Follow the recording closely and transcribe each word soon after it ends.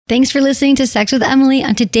Thanks for listening to Sex with Emily.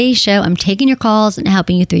 On today's show, I'm taking your calls and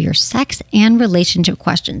helping you through your sex and relationship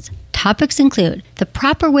questions. Topics include the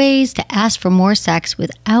proper ways to ask for more sex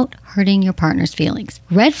without hurting your partner's feelings,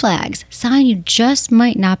 red flags, sign you just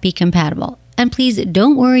might not be compatible, and please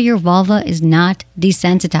don't worry, your vulva is not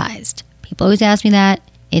desensitized. People always ask me that.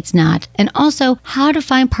 It's not. And also, how to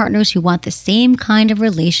find partners who want the same kind of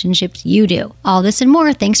relationships you do. All this and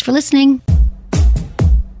more. Thanks for listening.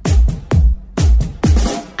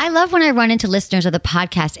 I love when I run into listeners of the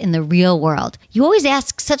podcast in the real world. You always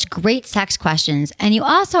ask such great sex questions, and you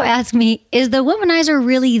also ask me, is the womanizer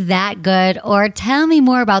really that good? Or tell me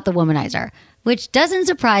more about the womanizer, which doesn't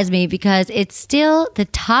surprise me because it's still the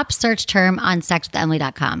top search term on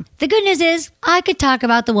sexwithemily.com. The good news is I could talk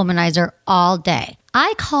about the womanizer all day.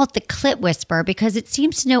 I call it the clit whisper because it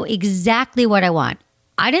seems to know exactly what I want.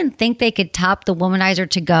 I didn't think they could top the Womanizer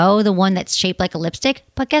To Go, the one that's shaped like a lipstick,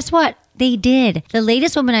 but guess what? They did. The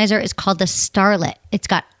latest womanizer is called the Starlet. It's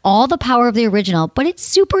got all the power of the original, but it's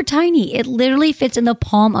super tiny. It literally fits in the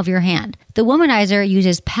palm of your hand. The womanizer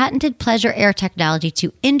uses patented pleasure air technology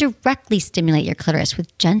to indirectly stimulate your clitoris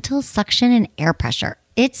with gentle suction and air pressure.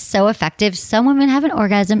 It's so effective, some women have an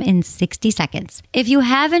orgasm in 60 seconds. If you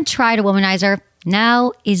haven't tried a womanizer,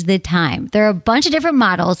 now is the time. There are a bunch of different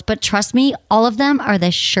models, but trust me, all of them are the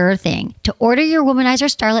sure thing. To order your Womanizer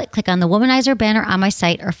Starlet, click on the Womanizer banner on my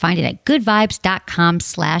site or find it at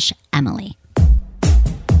goodvibes.com/Emily.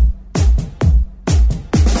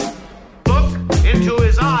 Look into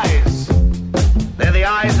his eyes. They're the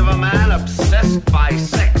eyes of a man obsessed by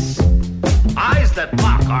sex. Eyes that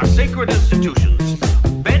mock our sacred institutions.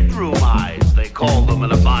 Bedroom eyes, they call them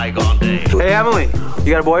in a bygone day. Hey, Emily,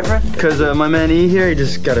 you got a boyfriend? Because my man E here, he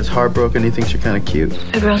just got his heart broken. He thinks you're kind of cute.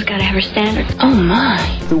 A girl's got to have her standards. Oh, my.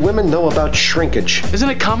 Do women know about shrinkage? Isn't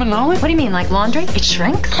it common knowledge? What do you mean, like laundry? It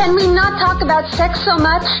shrinks? Can we not talk about sex so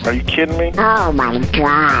much? Are you kidding me? Oh my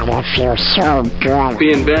God, I feel so good.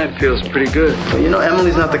 Being bad feels pretty good. But you know,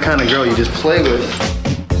 Emily's not the kind of girl you just play with.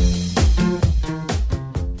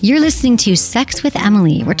 You're listening to Sex with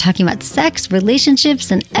Emily. We're talking about sex, relationships,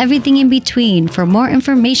 and everything in between. For more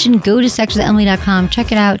information, go to sexwithemily.com.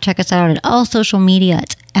 Check it out. Check us out on all social media.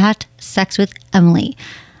 It's at Sex with Emily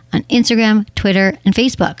on Instagram, Twitter, and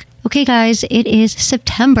Facebook. Okay, guys, it is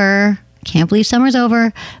September. Can't believe summer's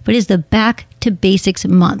over, but it's the Back to Basics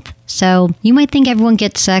month. So you might think everyone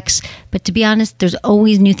gets sex, but to be honest, there's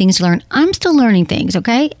always new things to learn. I'm still learning things,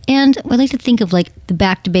 okay? And I like to think of like the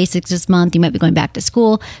Back to Basics this month. You might be going back to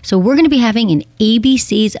school. So we're going to be having an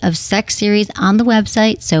ABCs of Sex series on the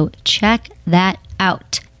website. So check that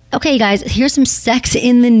out. Okay, guys, here's some sex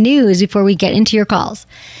in the news before we get into your calls.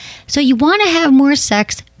 So you want to have more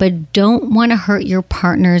sex, but don't want to hurt your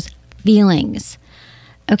partner's feelings.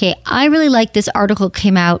 Okay, I really like this article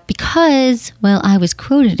came out because, well, I was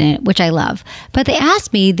quoted in it, which I love. But they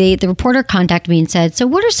asked me, the reporter contacted me and said, so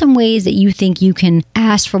what are some ways that you think you can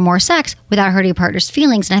ask for more sex without hurting your partner's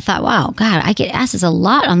feelings? And I thought, wow, God, I get asked this a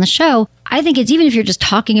lot on the show. I think it's even if you're just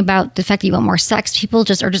talking about the fact that you want more sex, people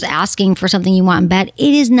just are just asking for something you want in bed.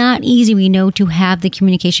 It is not easy, we know, to have the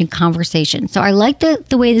communication conversation. So I like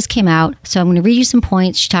the way this came out. So I'm going to read you some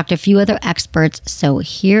points. She talked to a few other experts. So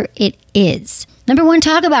here it is. Number one,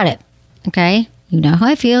 talk about it. Okay? You know how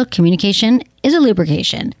I feel. Communication is a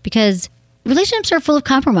lubrication because relationships are full of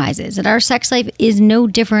compromises and our sex life is no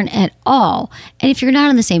different at all. And if you're not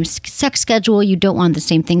on the same sex schedule, you don't want the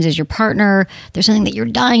same things as your partner, there's something that you're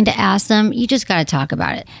dying to ask them, you just got to talk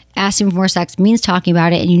about it. Asking for more sex means talking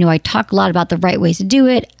about it. And you know, I talk a lot about the right ways to do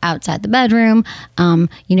it outside the bedroom,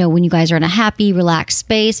 you know, when you guys are in a happy, relaxed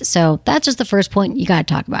space. So that's just the first point. You got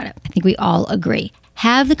to talk about it. I think we all agree.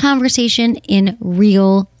 Have the conversation in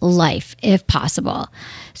real life, if possible.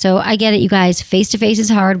 So I get it, you guys, face-to-face is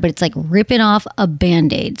hard, but it's like ripping off a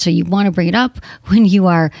Band-Aid. So you want to bring it up when you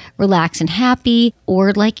are relaxed and happy,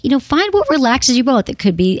 or like, you know, find what relaxes you both. It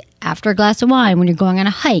could be after a glass of wine, when you're going on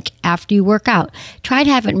a hike, after you work out. Try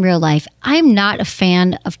to have it in real life. I'm not a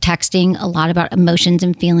fan of texting a lot about emotions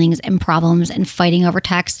and feelings and problems and fighting over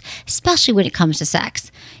text, especially when it comes to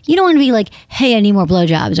sex. You don't want to be like, hey, I need more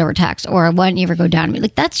blowjobs over text, or why don't you ever go down to me?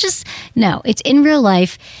 Like, that's just, no, it's in real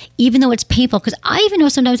life, even though it's painful. Because I even know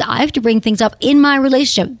sometimes I have to bring things up in my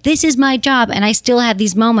relationship. This is my job, and I still have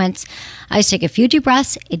these moments. I just take a few deep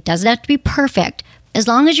breaths. It doesn't have to be perfect. As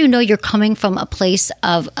long as you know you're coming from a place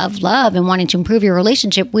of love and wanting to improve your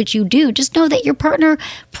relationship, which you do, just know that your partner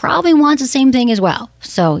probably wants the same thing as well.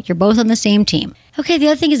 So you're both on the same team. Okay, the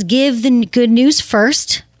other thing is give the good news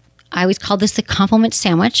first. I always call this the compliment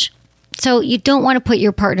sandwich. So you don't want to put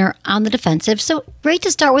your partner on the defensive. So great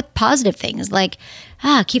to start with positive things like,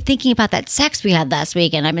 keep thinking about that sex we had last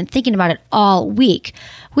week, and I've been thinking about it all week,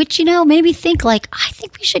 which, made me think like, I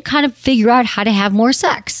think we should kind of figure out how to have more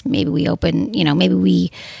sex. Maybe we open,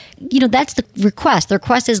 that's the request. The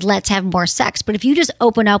request is let's have more sex. But if you just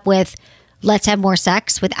open up with let's have more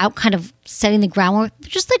sex without kind of setting the groundwork,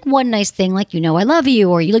 just like one nice thing, like, I love you,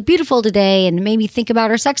 or you look beautiful today, and maybe think about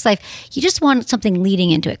our sex life. You just want something leading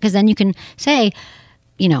into it, because then you can say,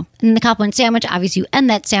 in the compliment sandwich, obviously you end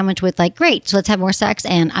that sandwich with like, great, so let's have more sex,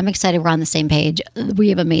 and I'm excited we're on the same page. We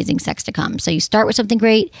have amazing sex to come. So you start with something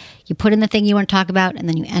great, you put in the thing you want to talk about, and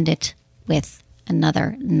then you end it with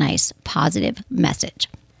another nice positive message.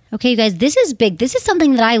 Okay, you guys, this is big. This is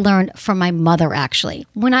something that I learned from my mother, actually.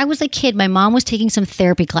 When I was a kid, my mom was taking some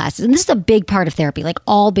therapy classes, and this is a big part of therapy, like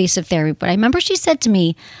all basic therapy. But I remember she said to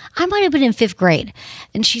me, I might have been in 5th grade,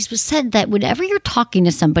 and she said that whenever you're talking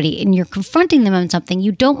to somebody and you're confronting them on something,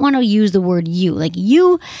 you don't want to use the word you. Like,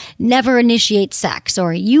 you never initiate sex,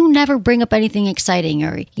 or you never bring up anything exciting,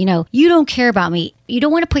 or, you don't care about me. You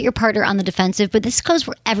don't want to put your partner on the defensive, but this goes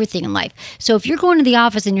for everything in life. So if you're going to the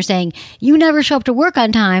office and you're saying, you never show up to work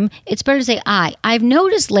on time, it's better to say, I've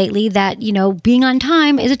noticed lately that, being on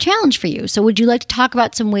time is a challenge for you. So would you like to talk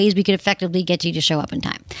about some ways we could effectively get you to show up in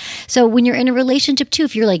time? So when you're in a relationship too,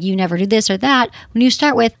 if you're like, you never do this or that, when you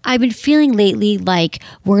start with, I've been feeling lately like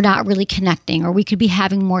we're not really connecting, or we could be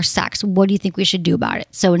having more sex. What do you think we should do about it?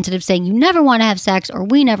 So instead of saying you never want to have sex or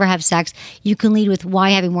we never have sex, you can lead with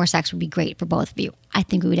why having more sex would be great for both of you. I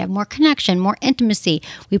think we would have more connection, more intimacy.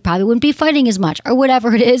 We probably wouldn't be fighting as much, or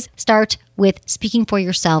whatever it is. Start with speaking for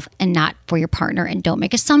yourself and not for your partner, and don't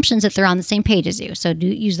make assumptions that they're on the same page as you. So do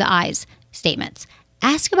use the I's statements.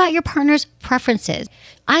 Ask about your partner's preferences.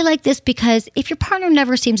 I like this because if your partner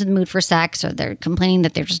never seems in the mood for sex, or they're complaining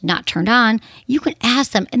that they're just not turned on, you can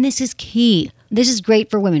ask them, and this is key. This is great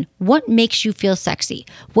for women. What makes you feel sexy?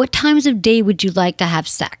 What times of day would you like to have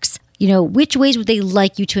sex? Which ways would they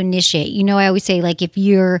like you to initiate? I always say, like, if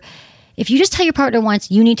you just tell your partner once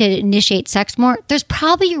you need to initiate sex more, there's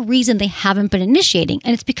probably a reason they haven't been initiating.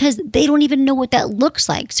 And it's because they don't even know what that looks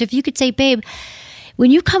like. So if you could say, babe, when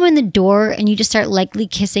you come in the door and you just start lightly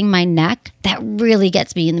kissing my neck, that really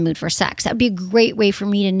gets me in the mood for sex. That would be a great way for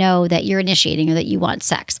me to know that you're initiating or that you want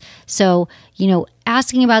sex. So,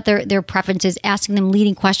 asking about their preferences, asking them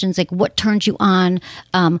leading questions like what turns you on,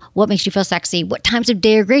 what makes you feel sexy, what times of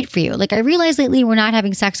day are great for you. Like, I realize lately we're not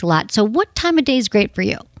having sex a lot. So what time of day is great for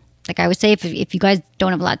you? Like I would say, if you guys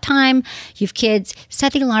don't have a lot of time, you have kids,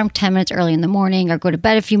 set the alarm 10 minutes early in the morning or go to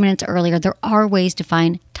bed a few minutes earlier. There are ways to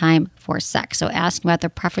find time for sex. So asking about their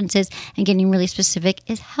preferences and getting really specific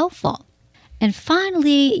is helpful. And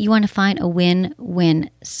finally, you want to find a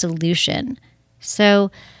win-win solution.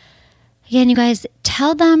 So again, you guys,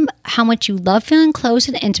 tell them how much you love feeling close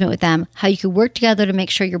and intimate with them, how you could work together to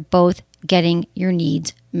make sure you're both getting your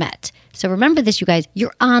needs met. So remember this, you guys,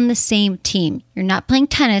 you're on the same team. You're not playing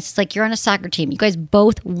tennis. It's like you're on a soccer team. You guys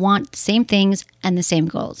both want the same things and the same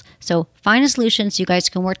goals. So find a solution so you guys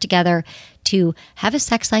can work together to have a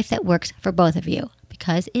sex life that works for both of you,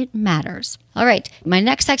 because it matters. All right, my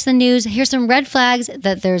next sex in the news. Here's some red flags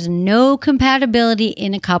that there's no compatibility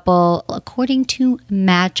in a couple, according to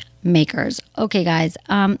matchmakers. Okay, guys,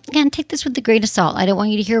 again, take this with a grain of salt. I don't want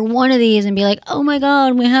you to hear one of these and be like, oh my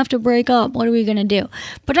God, we have to break up. What are we going to do?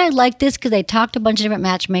 But I like this because I talked to a bunch of different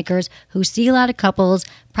matchmakers who see a lot of couples,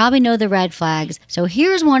 probably know the red flags. So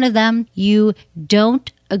here's one of them. You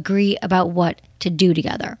don't agree about what to do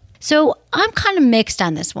together. So I'm kind of mixed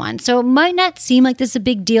on this one. So it might not seem like this is a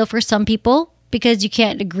big deal for some people because you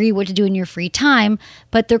can't agree what to do in your free time,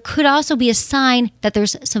 but there could also be a sign that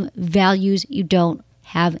there's some values you don't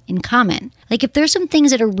have in common. Like if there's some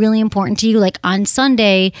things that are really important to you, like on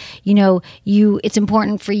Sunday, it's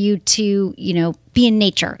important for you to, be in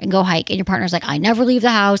nature and go hike. And your partner's like, I never leave the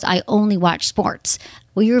house. I only watch sports.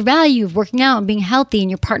 Well, your value of working out and being healthy,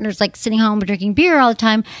 and your partner's like sitting home and drinking beer all the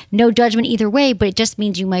time, no judgment either way, but it just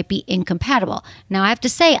means you might be incompatible. Now, I have to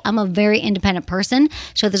say, I'm a very independent person,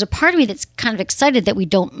 so there's a part of me that's kind of excited that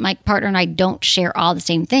my partner and I don't share all the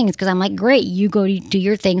same things, because I'm like, great, you go do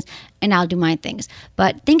your things and I'll do my things.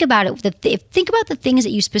 But think about it. Think about the things that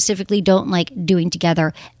you specifically don't like doing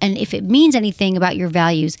together, and if it means anything about your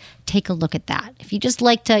values, take a look at that. If you just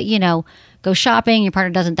like to, go shopping, your partner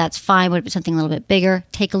doesn't, that's fine. But if it's something a little bit bigger,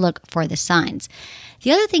 take a look for the signs.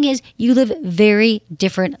 The other thing is you live very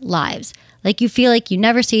different lives. Like you feel like you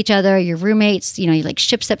never see each other, you're roommates, you're like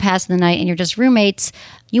ships that pass in the night and you're just roommates.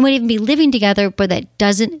 You might even be living together, but that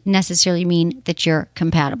doesn't necessarily mean that you're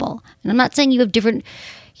compatible. And I'm not saying you have different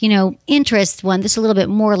interest one. This is a little bit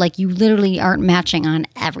more like you literally aren't matching on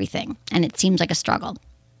everything and it seems like a struggle.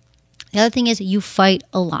 The other thing is you fight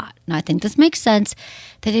a lot. Now, I think this makes sense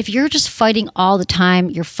that if you're just fighting all the time,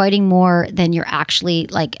 you're fighting more than you're actually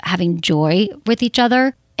like having joy with each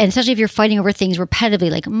other. And especially if you're fighting over things repetitively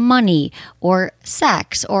like money or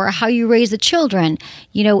sex or how you raise the children,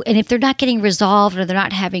 and if they're not getting resolved or they're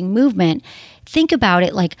not having movement, think about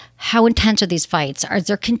it like how intense are these fights? Is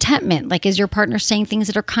there contentment? Like is your partner saying things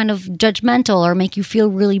that are kind of judgmental or make you feel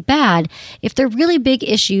really bad? If they're really big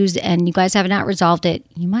issues and you guys have not resolved it,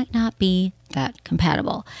 you might not be that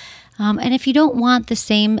compatible. And if you don't want the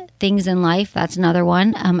same things in life, that's another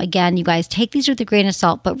one. Again, you guys take these with a grain of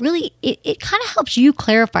salt, but really it kind of helps you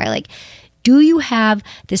clarify, like, do you have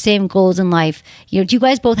the same goals in life? Do you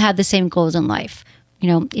guys both have the same goals in life?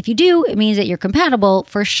 If you do, it means that you're compatible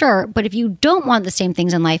for sure. But if you don't want the same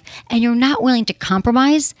things in life and you're not willing to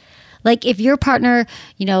compromise, like if your partner,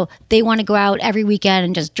 they want to go out every weekend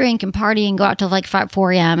and just drink and party and go out till like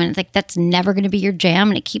 4 a.m. and it's like, that's never going to be your jam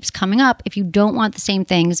and it keeps coming up. If you don't want the same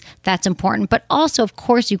things, that's important. But also, of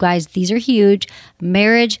course, you guys, these are huge.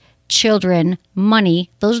 Marriage, children, money.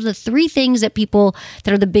 Those are the three things that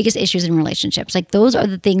are the biggest issues in relationships. Like those are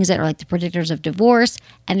the things that are like the predictors of divorce.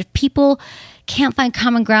 And if people can't find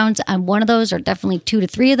common grounds on one of those or definitely 2 to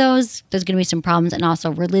 3 of those, there's going to be some problems. And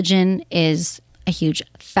also religion is a huge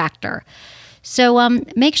factor. So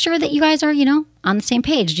make sure that you guys are, on the same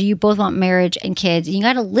page. Do you both want marriage and kids? You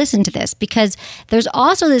got to listen to this because there's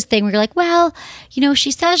also this thing where you're like, well,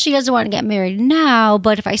 she says she doesn't want to get married now,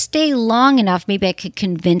 but if I stay long enough, maybe I could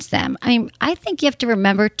convince them. I think you have to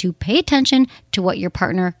remember to pay attention to what your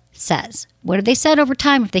partner says. What have they said over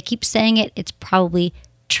time? If they keep saying it, it's probably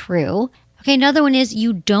true. Okay, another one is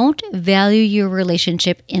you don't value your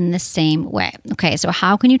relationship in the same way. Okay, so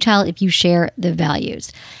how can you tell if you share the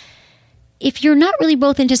values? If you're not really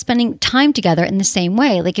both into spending time together in the same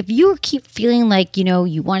way, like if you keep feeling like,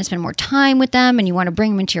 you want to spend more time with them and you want to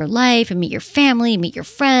bring them into your life and meet your family, meet your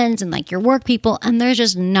friends and like your work people, and there's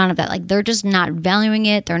just none of that. Like they're just not valuing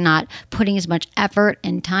it. They're not putting as much effort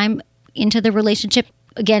and time into the relationship.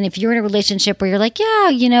 Again, if you're in a relationship where you're like,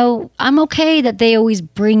 yeah, I'm okay that they always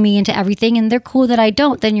bring me into everything and they're cool that I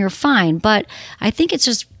don't, then you're fine. But I think it's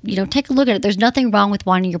just, take a look at it. There's nothing wrong with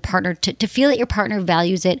wanting your partner to feel that your partner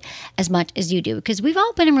values it as much as you do. Because we've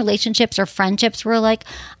all been in relationships or friendships where like,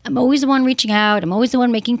 I'm always the one reaching out. I'm always the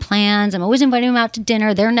one making plans. I'm always inviting them out to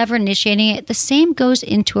dinner. They're never initiating it. The same goes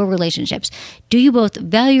into a relationships. Do you both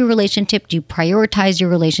value your relationship? Do you prioritize your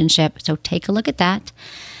relationship? So take a look at that.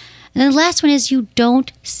 And the last one is you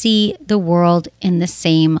don't see the world in the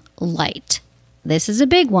same light. This is a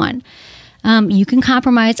big one. You can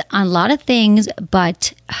compromise on a lot of things,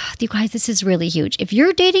 but you guys, this is really huge. If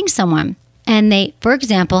you're dating someone and they, for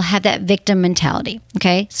example, have that victim mentality,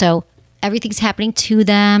 okay? So everything's happening to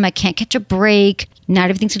them. I can't catch a break. Not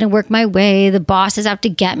everything's going to work my way. The boss is out to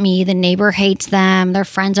get me. The neighbor hates them. Their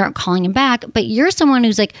friends aren't calling him back. But you're someone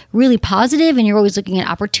who's like really positive and you're always looking at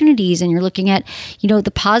opportunities and you're looking at,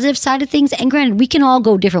 the positive side of things. And granted, we can all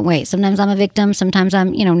go different ways. Sometimes I'm a victim. Sometimes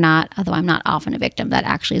I'm, not, although I'm not often a victim. That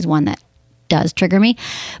actually is one that does trigger me.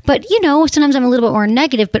 But, sometimes I'm a little bit more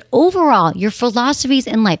negative. But overall, your philosophies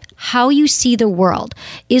in life, how you see the world.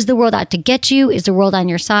 Is the world out to get you? Is the world on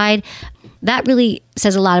your side? That really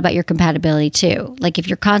says a lot about your compatibility too. Like if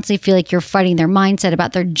you're constantly feel like you're fighting their mindset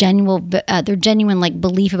about their genuine like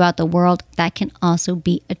belief about the world, that can also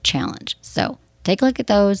be a challenge. So take a look at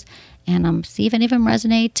those and see if any of them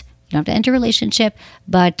resonate. You don't have to enter a relationship,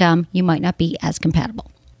 but you might not be as compatible.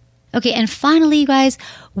 Okay, and finally, you guys,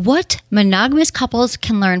 what monogamous couples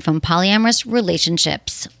can learn from polyamorous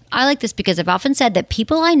relationships. I like this because I've often said that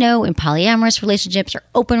people I know in polyamorous relationships or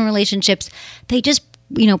open relationships, they just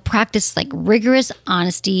practice like rigorous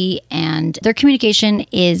honesty and their communication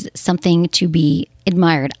is something to be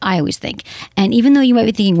admired, I always think. And even though you might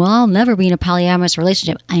be thinking, well, I'll never be in a polyamorous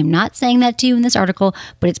relationship, I am not saying that to you in this article,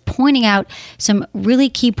 but it's pointing out some really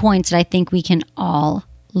key points that I think we can all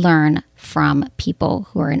learn from people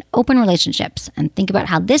who are in open relationships and think about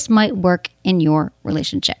how this might work in your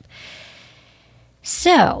relationship.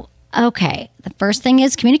 So, okay, the first thing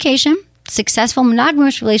is communication. Successful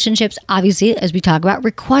monogamous relationships, obviously, as we talk about,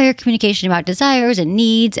 require communication about desires and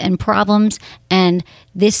needs and problems. And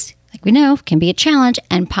this, like we know, can be a challenge.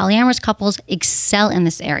 And polyamorous couples excel in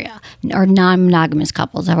this area, or non-monogamous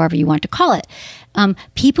couples, however you want to call it.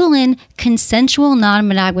 People in consensual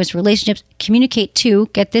non-monogamous relationships communicate to,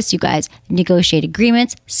 get this, you guys, negotiate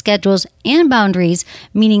agreements, schedules, and boundaries,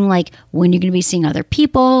 meaning like when you're going to be seeing other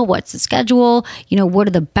people, what's the schedule, what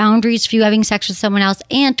are the boundaries for you having sex with someone else,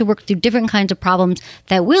 and to work through different kinds of problems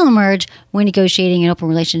that will emerge when negotiating an open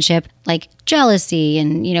relationship, like jealousy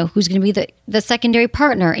and, who's going to be the secondary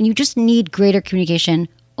partner. And you just need greater communication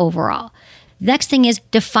overall. Next thing is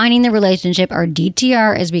defining the relationship, or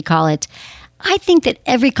DTR as we call it. I think that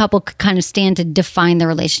every couple could kind of stand to define the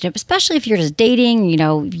relationship, especially if you're just dating,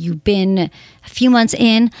 you've been a few months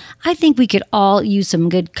in. I think we could all use some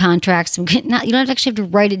good contracts. You don't actually have to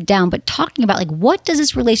write it down, but talking about what does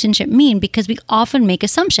this relationship mean? Because we often make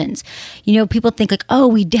assumptions. People think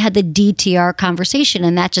we had the DTR conversation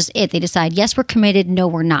and that's just it. They decide, yes, we're committed. No,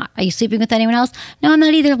 we're not. Are you sleeping with anyone else? No, I'm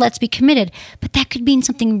not either. Let's be committed. But that could mean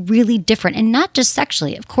something really different, and not just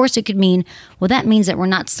sexually. Of course, it could mean, well, that means that we're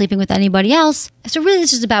not sleeping with anybody else. So really,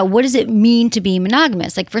 this is about what does it mean to be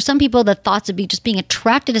monogamous? For some people, the thoughts of just being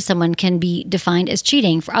attracted to someone can be defined as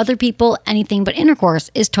cheating. For other people, anything but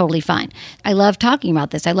intercourse is totally fine. I love talking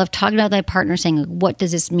about this. I love talking about my partner, saying, what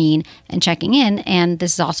does this mean? And checking in. And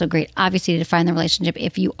this is also great, obviously, to define the relationship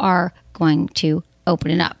if you are going to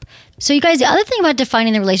open it up. So you guys, the other thing about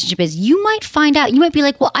defining the relationship is you might find out, you might be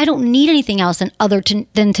like, well, I don't need anything else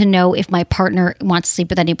than to know if my partner wants to sleep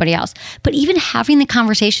with anybody else. But even having the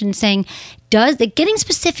conversation saying, getting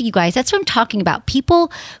specific, you guys, that's what I'm talking about.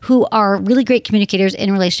 People who are really great communicators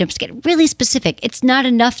in relationships get really specific. It's not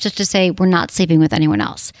enough just to say we're not sleeping with anyone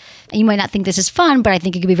else. And you might not think this is fun, but I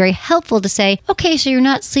think it could be very helpful to say, okay, so you're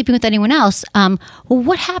not sleeping with anyone else. Well,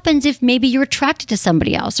 what happens if maybe you're attracted to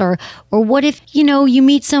somebody else? Or what if, you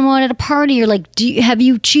meet someone at a party, or have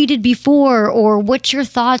you cheated before? Or what's your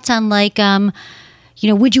thoughts on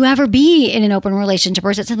would you ever be in an open relationship,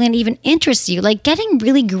 or is it something that even interests you? Getting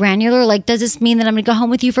really granular, does this mean that I'm going to go home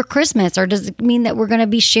with you for Christmas? Or does it mean that we're going to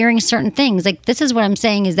be sharing certain things? This is what I'm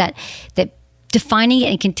saying, is that defining it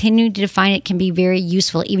and continuing to define it can be very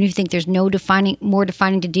useful. Even if you think there's more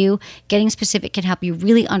defining to do, getting specific can help you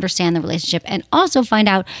really understand the relationship and also find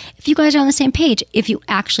out if you guys are on the same page, if you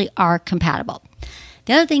actually are compatible.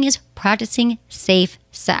 The other thing is practicing safe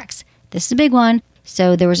sex. This is a big one.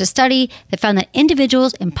 So there was a study that found that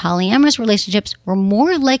individuals in polyamorous relationships were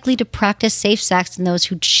more likely to practice safe sex than those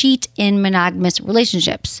who cheat in monogamous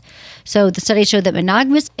relationships. So the study showed that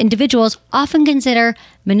monogamous individuals often consider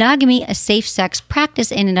monogamy a safe sex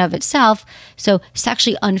practice in and of itself. So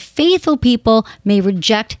sexually unfaithful people may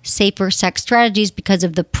reject safer sex strategies because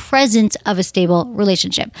of the presence of a stable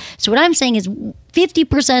relationship. So what I'm saying is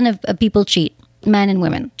 50% of people cheat. Men and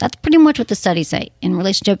women. That's pretty much what the studies say in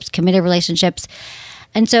relationships, committed relationships.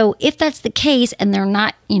 And so if that's the case and they're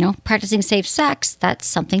not, practicing safe sex, that's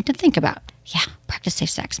something to think about. Yeah, practice safe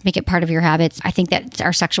sex. Make it part of your habits. I think that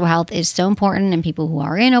our sexual health is so important, and people who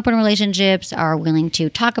are in open relationships are willing to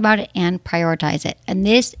talk about it and prioritize it. And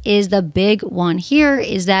this is the big one here,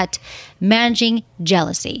 is that managing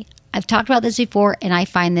jealousy. I've talked about this before, and I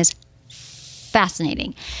find this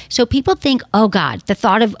fascinating. So people think, oh God, the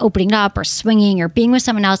thought of opening up or swinging or being with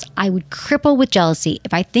someone else, I would cripple with jealousy.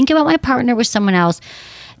 If I think about my partner with someone else,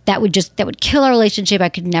 that would kill our relationship. I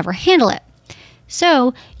could never handle it.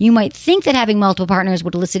 So you might think that having multiple partners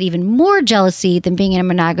would elicit even more jealousy than being in a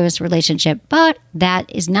monogamous relationship, but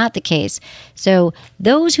that is not the case. So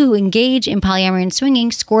those who engage in polyamory and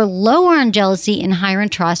swinging score lower on jealousy and higher in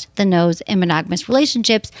trust than those in monogamous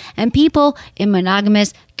relationships. And people in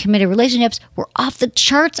monogamous committed relationships were off the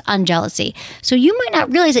charts on jealousy. So you might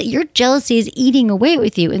not realize that your jealousy is eating away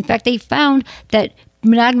with you. In fact, they found that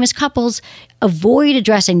monogamous couples avoid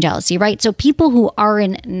addressing jealousy, right? So people who are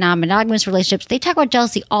in non-monogamous relationships, they talk about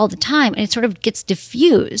jealousy all the time, and it sort of gets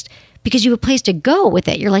diffused because you have a place to go with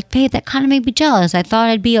it. You're like, babe, that kind of made me jealous. I thought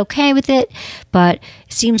I'd be okay with it, but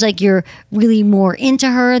it seems like you're really more into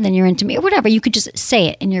her than you're into me, or whatever. You could just say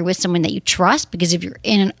it, and you're with someone that you trust, because if you're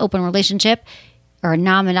in an open relationship or a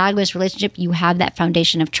non-monogamous relationship, you have that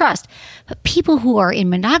foundation of trust. But people who are in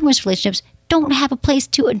monogamous relationships don't have a place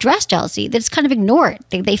to address jealousy. They just kind of ignore it.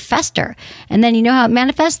 They fester. And then you know how it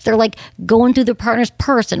manifests? They're like going through their partner's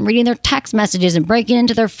purse and reading their text messages and breaking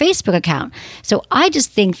into their Facebook account. So I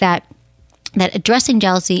just think that addressing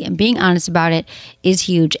jealousy and being honest about it is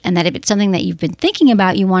huge. And that if it's something that you've been thinking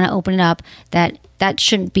about, you want to open it up, that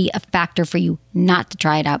shouldn't be a factor for you not to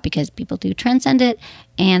try it out, because people do transcend it.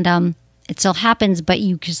 And it still happens, but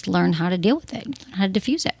you just learn how to deal with it, how to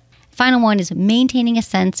diffuse it. Final one is maintaining a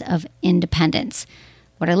sense of independence.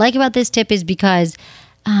 What I like about this tip is because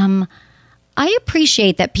I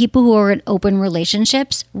appreciate that people who are in open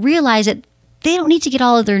relationships realize that they don't need to get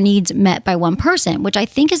all of their needs met by one person, which I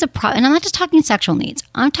think is a problem. And I'm not just talking sexual needs.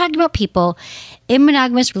 I'm talking about people in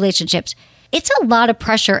monogamous relationships. It's a lot of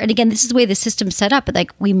pressure. And again, this is the way the system's set up. But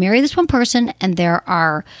like, we marry this one person, and there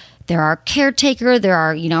are caretaker, there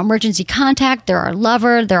are, emergency contact, there are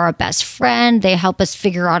lover, there are best friend. They help us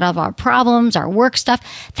figure out all of our problems, our work stuff.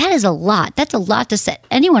 That is a lot. That's a lot to set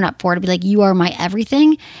anyone up for, to be like, you are my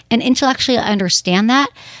everything. And intellectually, I understand that.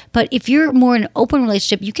 But if you're more in an open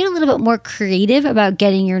relationship, you get a little bit more creative about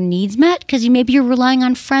getting your needs met, because maybe you're relying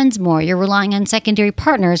on friends more. You're relying on secondary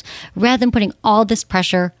partners rather than putting all this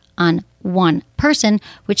pressure on one person,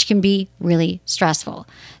 which can be really stressful.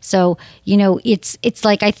 So, it's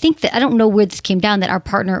like, I think that, I don't know where this came down, that our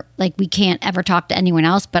partner, like, we can't ever talk to anyone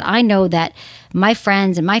else. But I know that my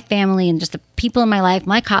friends and my family and just the people in my life,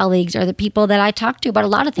 my colleagues, are the people that I talk to about a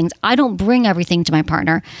lot of things. I don't bring everything to my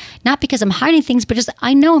partner, not because I'm hiding things, but just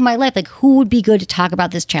I know in my life, like, who would be good to talk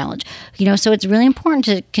about this challenge. So it's really important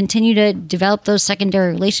to continue to develop those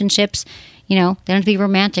secondary relationships. They don't have to be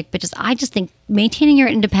romantic, but I just think maintaining your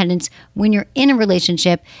independence when you're in a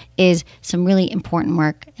relationship is some really important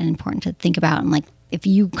work and important to think about. And like, if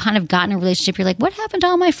you kind of got in a relationship, you're like, what happened to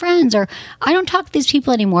all my friends? Or I don't talk to these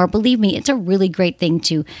people anymore. Believe me, it's a really great thing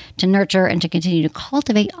to nurture and to continue to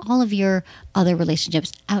cultivate all of your other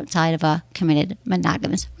relationships outside of a committed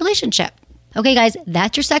monogamous relationship. Okay, guys,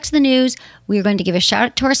 that's your Sex in the News. We're going to give a shout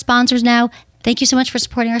out to our sponsors now. Thank you so much for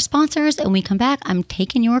supporting our sponsors. And when we come back, I'm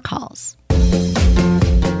taking your calls.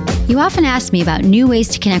 You often ask me about new ways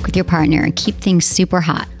to connect with your partner and keep things super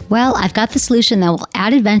hot. Well, I've got the solution that will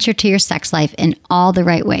add adventure to your sex life in all the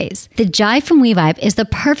right ways. The Jive from WeVibe is the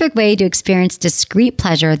perfect way to experience discreet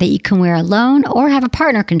pleasure that you can wear alone or have a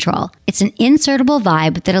partner control. It's an insertable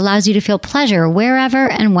vibe that allows you to feel pleasure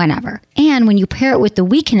wherever and whenever. And when you pair it with the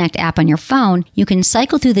WeConnect app on your phone, you can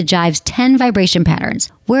cycle through the Jive's 10 vibration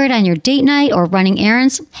patterns. Wear it on your date night or running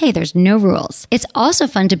errands. Hey, there's no rules. It's also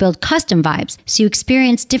fun to build custom vibes so you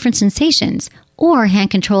experience different sensations, or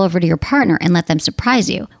hand control over to your partner and let them surprise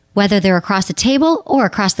you, whether they're across the table or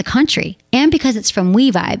across the country. And because it's from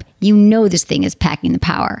WeVibe, you know this thing is packing the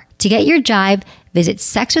power. To get your Jive, visit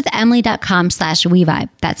sexwithemily.com/WeVibe.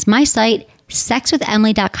 That's my site,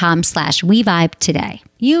 sexwithemily.com/WeVibe today.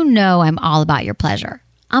 You know I'm all about your pleasure.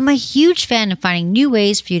 I'm a huge fan of finding new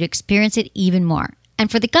ways for you to experience it even more. And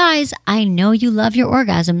for the guys, I know you love your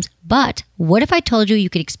orgasms, but what if I told you you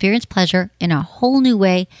could experience pleasure in a whole new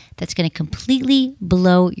way that's going to completely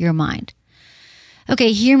blow your mind?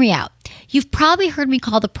 Okay, hear me out. You've probably heard me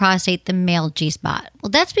call the prostate the male G-spot. Well,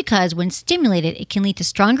 that's because when stimulated, it can lead to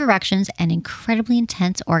stronger erections and incredibly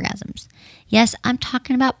intense orgasms. Yes, I'm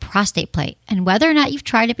talking about prostate play. And whether or not you've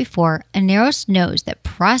tried it before, Aneros knows that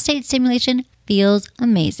prostate stimulation feels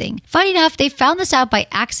amazing. Funny enough, they found this out by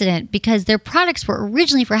accident because their products were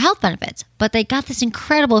originally for health benefits, but they got this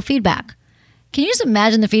incredible feedback. Can you just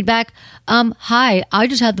imagine the feedback? Hi, I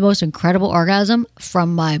just had the most incredible orgasm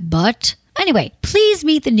from my butt. Anyway, please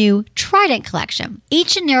meet the new Trident collection.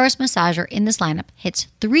 Each Aneros massager in this lineup hits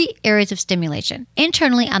 3 areas of stimulation: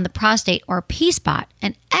 internally on the prostate or P-spot,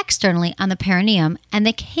 and externally on the perineum and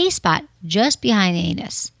the K-spot just behind the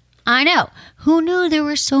anus. I know, who knew there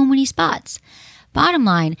were so many spots? Bottom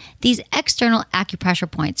line, these external acupressure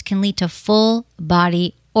points can lead to full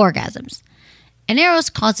body orgasms.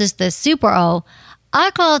 Aneros calls this the Super O.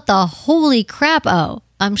 I call it the Holy Crap O.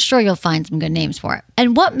 I'm sure you'll find some good names for it.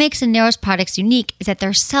 And what makes Aneros products unique is that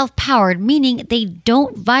they're self-powered, meaning they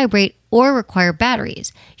don't vibrate or require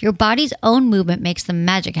batteries. Your body's own movement makes the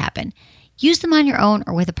magic happen. Use them on your own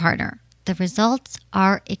or with a partner. The results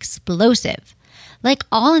are explosive. Like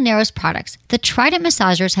all Aneros products, the Trident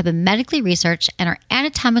massagers have been medically researched and are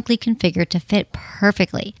anatomically configured to fit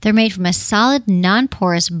perfectly. They're made from a solid,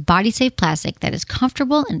 non-porous, body-safe plastic that is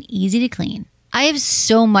comfortable and easy to clean. I have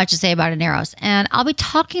so much to say about Aneros, and I'll be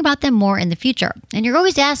talking about them more in the future. And you're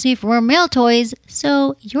always asking me for more male toys,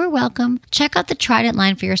 so you're welcome. Check out the Trident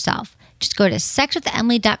line for yourself. Just go to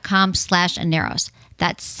sexwithemily.com/Aneros.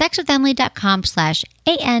 That's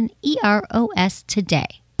sexwithemily.com/ANEROS today.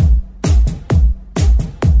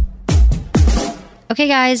 Okay,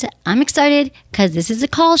 guys, I'm excited because this is a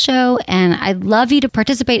call show, and I'd love you to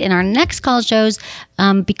participate in our next call shows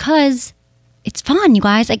because it's fun, you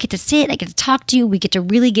guys. I get to sit, I get to talk to you, we get to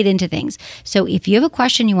really get into things. So if you have a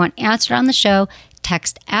question you want answered on the show,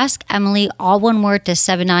 text Ask Emily, all one word, to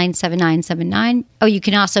 797979. Oh, you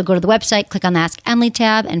can also go to the website, click on the Ask Emily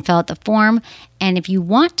tab, and fill out the form. And if you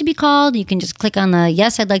want to be called, you can just click on the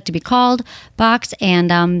Yes, I'd like to be called box,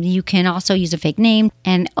 and you can also use a fake name.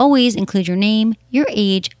 And always include your name, your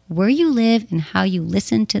age, where you live, and how you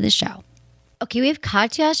listen to the show. Okay, we have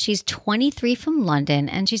Katya. She's 23 from London,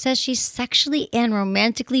 and she says she's sexually and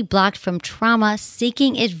romantically blocked from trauma,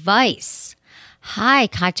 seeking advice. Hi,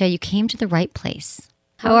 Katya. You came to the right place.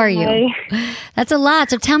 How are you? Hi. That's a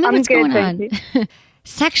lot. So tell me what's good, going on. thank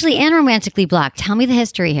Sexually and romantically blocked. Tell me the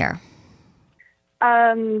history here.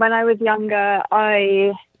 When I was younger,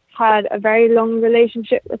 I had a very long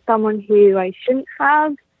relationship with someone who I shouldn't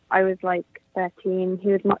have. I was like 13. He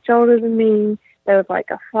was much older than me. There was like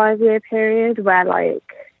a 5-year period where like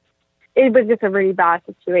it was just a really bad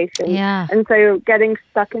situation. Yeah. And so getting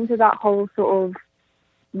stuck into that whole sort of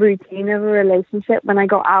routine of a relationship, when I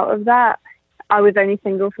got out of that, I was only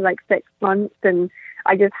single for like 6 months, and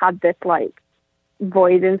I just had this like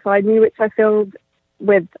void inside me, which I filled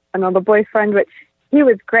with another boyfriend, which he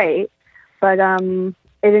was great, but it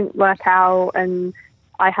didn't work out, and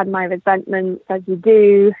I had my resentments, as you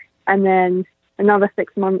do, and then another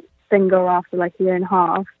 6 months single after like a year and a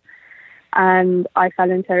half, and I fell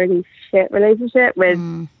into a really shit relationship with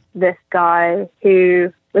this guy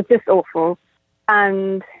who was just awful,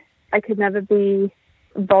 and I could never be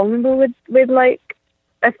vulnerable with like,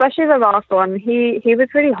 especially the last one. He was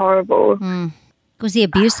really horrible. Was he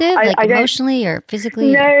abusive, I don't- emotionally or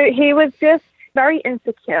physically? No, he was just very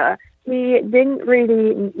insecure. He didn't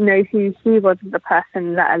really know who he was as a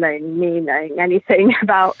person, let alone me knowing anything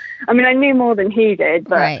about. I mean, I knew more than he did,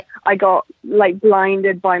 but Right. I got like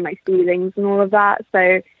blinded by my feelings and all of that.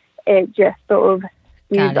 So it just sort of Got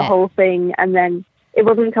skewed the it. whole thing. And then it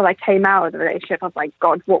wasn't until I came out of the relationship, I was like,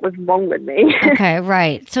 God, what was wrong with me? Okay,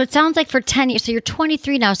 right. So it sounds like for 10 years, so you're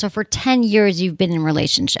 23 now, so for 10 years you've been in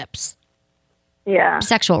relationships, Yeah.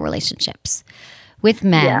 sexual relationships with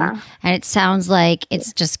men. Yeah. And it sounds like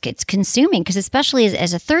it's consuming, because especially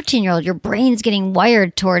as a 13-year-old, your brain's getting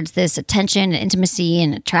wired towards this attention and intimacy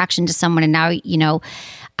and attraction to someone. And now, you know,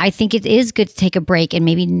 I think it is good to take a break and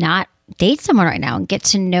maybe not date someone right now and get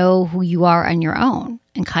to know who you are on your own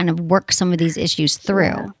and kind of work some of these issues through.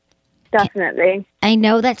 Yeah. Definitely. I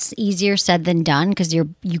know that's easier said than done, because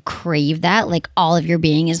you crave that. Like all of your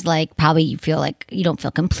being is like, probably you feel like you don't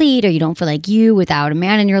feel complete, or you don't feel like you without a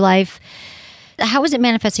man in your life. How is it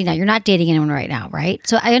manifesting now? You're not dating anyone right now, right?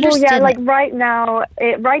 So I Well, understand. yeah, like that-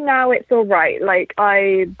 right now it's all right. Like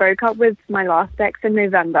I broke up with my last ex in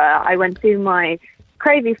November. I went through my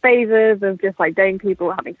crazy phases of just like dating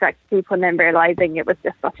people, having sex with people, and then realizing it was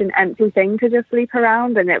just such an empty thing to just sleep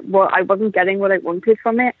around, and I wasn't getting what I wanted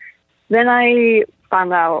from it. Then I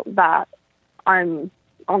found out that I'm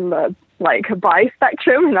on the like bi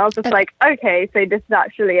spectrum, and I was just like, okay, so this is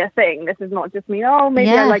actually a thing. This is not just me. Oh, maybe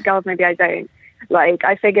Yeah. I like girls, maybe I don't. Like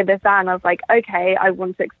I figured this out, and I was like, okay, I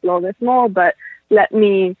want to explore this more, but let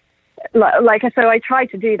me. So I tried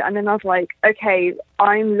to do that, and then I was like, okay,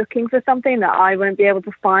 I'm looking for something that I won't be able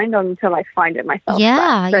to find until I find it myself.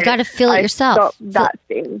 Yeah, first. you got to feel it I yourself. stopped that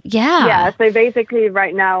thing. Yeah. Yeah. So basically,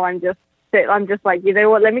 right now, I'm just like, you know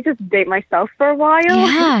what? Let me just date myself for a while,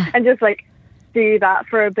 Yeah. and just like do that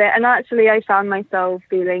for a bit. And actually, I found myself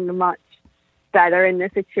feeling much better in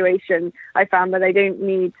this situation. I found that I don't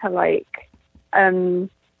need to like. Okay,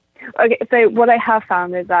 so what I have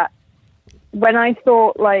found is that when I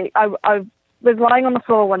thought like I was lying on the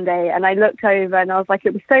floor one day, and I looked over and I was like,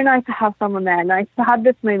 it was so nice to have someone there. And I had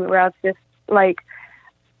this moment where I was just like,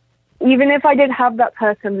 even if I did have that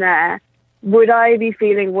person there, would I be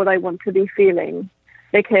feeling what I want to be feeling?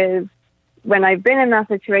 Because when I've been in that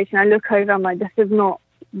situation, I look over, I'm like, this is not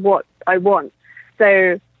what I want.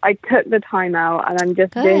 So I took the time out, and I'm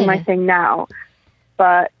just doing my Good. thing now.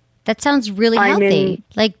 But That sounds really I'm healthy. in-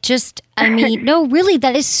 Like just, I mean, no, really,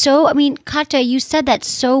 that is so, I mean, Katya, you said that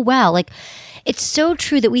so well. Like, it's so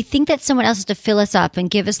true that we think that someone else has to fill us up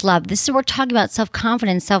and give us love. This is, we're talking about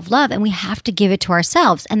self-confidence, self-love, and we have to give it to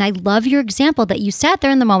ourselves. And I love your example that you sat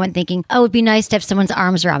there in the moment thinking, oh, it'd be nice to have someone's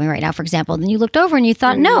arms around me right now, for example. And then you looked over and you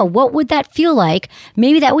thought, no, what would that feel like?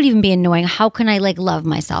 Maybe that would even be annoying. How can I like love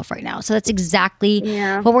myself right now? So that's exactly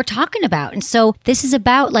what we're talking about. And so this is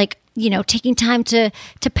about like, you know, taking time to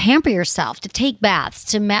pamper yourself, to take baths,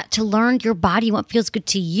 to learn your body and what feels good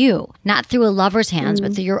to you, not through a lover's hands,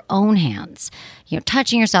 but through your own hands. You know,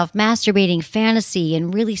 touching yourself, masturbating, fantasy,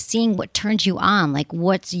 and really seeing what turns you on. Like,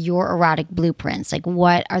 what's your erotic blueprints? Like,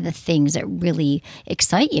 what are the things that really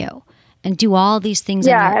excite you? And do all these things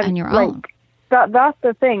on your like, own. That's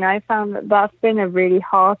the thing. I found that that's been a really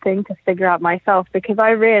hard thing to figure out myself, because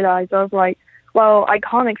I realized I was like, well, I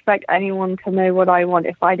can't expect anyone to know what I want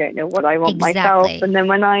if I don't know what I want myself. And then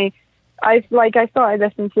when I started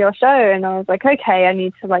listening to your show, and I was like, okay, I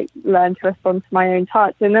need to like learn to respond to my own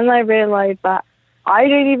touch. And then I realized that I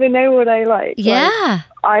don't even know what I like. Yeah.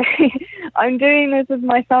 Like, I'm doing this with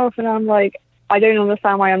myself, and I'm like, I don't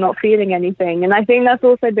understand why I'm not feeling anything. And I think that's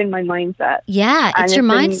also been my mindset. Yeah, And it's your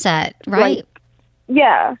been, mindset, right? like,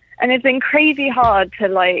 yeah, and it's been crazy hard to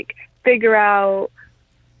like figure out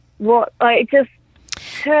what, like, just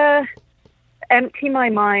to empty my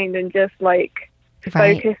mind and just like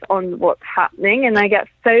Right. focus on what's happening. And I get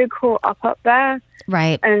so caught up there.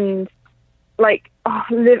 Right. And like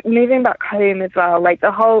moving back home as well, like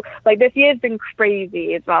the whole, like this year's been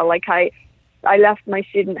crazy as well. Like I left my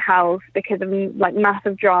student house because of like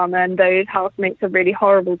massive drama, and those housemates are really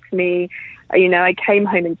horrible to me. You know, I came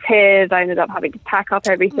home in tears. I ended up having to pack up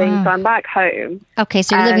everything. So I'm back home. Okay,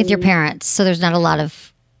 so you're living with your parents, so there's not a lot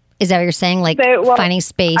of, is that what you're saying? Like finding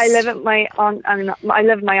space? I live at my aunt, I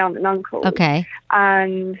live with my aunt and uncle. Okay.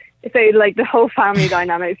 And so like the whole family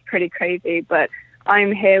dynamic is pretty crazy, but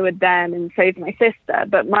I'm here with them, and so's my sister.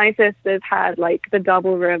 But my sister's had like the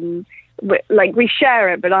double room, like we share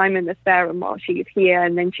it, but I'm in the spare room while she's here,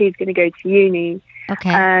 and then she's going to go to uni.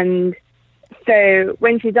 Okay. And so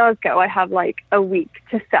when she does go, I have like a week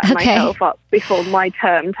to set myself up before my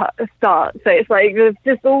term starts. So it's like there's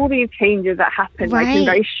just all these changes that happen like in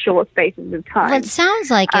very short spaces of time. Well, it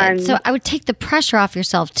sounds like it. So I would take the pressure off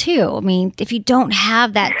yourself too. I mean, if you don't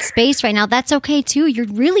have that space right now, that's okay too.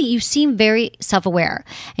 You seem very self-aware,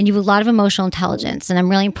 and you have a lot of emotional intelligence, and I'm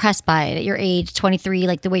really impressed by it at your age, 23,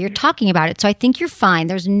 like the way you're talking about it. So I think you're fine.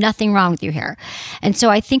 There's nothing wrong with you here. And so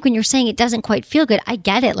I think when you're saying it doesn't quite feel good, I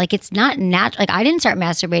get it. Like it's not natural. Like I didn't start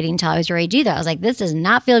masturbating until I was your age either. I was like, this does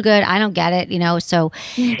not feel good. I don't get it, you know? So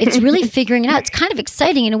it's really figuring it out. It's kind of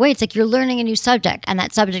exciting in a way. It's like you're learning a new subject, and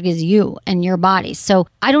that subject is you and your body. So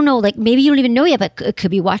I don't know, like maybe you don't even know yet, but it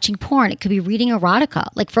could be watching porn. It could be reading erotica.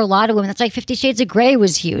 Like for a lot of women, that's like 50 Shades of Grey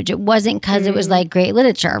was huge. It wasn't because it was like great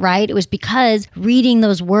literature, right? It was because reading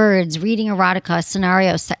those words, reading erotica,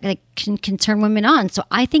 scenarios, like can turn women on. So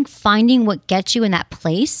I think finding what gets you in that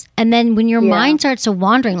place, and then when your mind starts to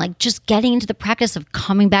wandering, like just getting into the practice of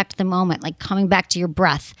coming back to the moment, like coming back to your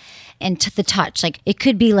breath and to the touch. Like it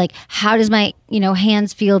could be like, how does my,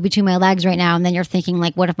 hands feel between my legs right now? And then you're thinking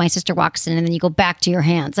like, what if my sister walks in? And then you go back to your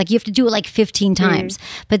hands. Like you have to do it like 15 times.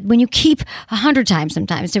 But when you keep 100 times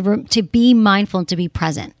sometimes to be mindful and to be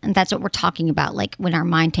present. And that's what we're talking about. Like when our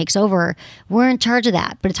mind takes over, we're in charge of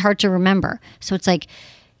that, but it's hard to remember. So it's like,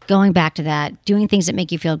 going back to that, doing things that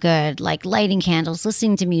make you feel good, like lighting candles,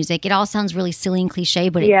 listening to music. It all sounds really silly and cliche,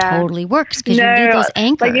 but it totally works because you need those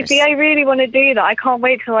anchors. Like, you see, I really want to do that. I can't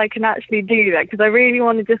wait till I can actually do that, because I really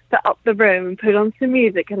want to just set up the room and put on some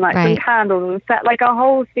music and like some candles and set like a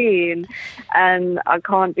whole scene. And I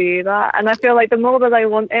can't do that. And I feel like the more that I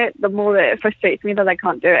want it, the more that it frustrates me that I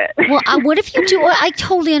can't do it. Well, what if you do? Well, I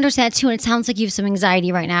totally understand too. And it sounds like you have some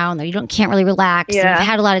anxiety right now, and that you can't really relax. And you've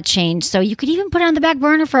had a lot of change. So you could even put it on the back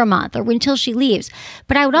burner for a month or until she leaves.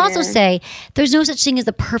 But I would also say there's no such thing as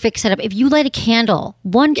the perfect setup. If you light a candle,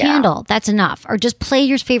 one candle, that's enough. Or just play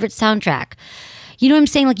your favorite soundtrack. You know what I'm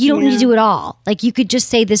saying? Like, you don't need to do it all. Like, you could just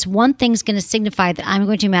say this one thing's going to signify that I'm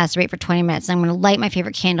going to masturbate for 20 minutes. And I'm going to light my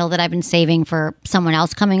favorite candle that I've been saving for someone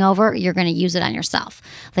else coming over. You're going to use it on yourself.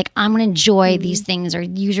 Like, I'm going to enjoy these things, or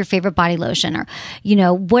use your favorite body lotion, or,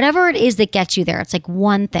 whatever it is that gets you there. It's like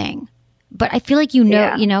one thing. But I feel like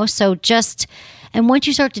so just... And once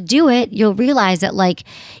you start to do it, you'll realize that, like,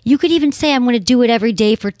 you could even say, I'm going to do it every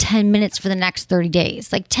day for 10 minutes for the next 30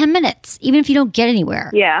 days. Like 10 minutes, even if you don't get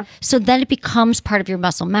anywhere. Yeah. So then it becomes part of your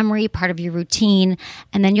muscle memory, part of your routine,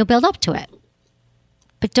 and then you'll build up to it.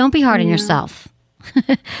 But don't be hard on yourself.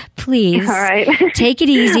 Please. All right. Take it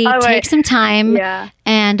easy. Take some time. Yeah.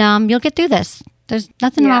 And you'll get through this. There's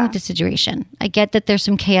nothing wrong with the situation. I get that there's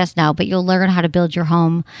some chaos now, but you'll learn how to build your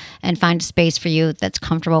home and find a space for you that's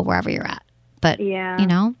comfortable wherever you're at. But,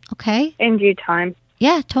 okay? In due time.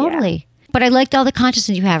 Yeah, totally. Yeah. But I liked all the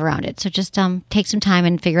consciousness you have around it. So just take some time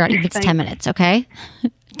and figure out if it's 10 minutes, okay?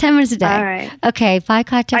 10 minutes a day. All right. Okay, bye,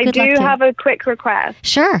 Katya. I do have a quick request.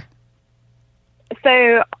 Sure.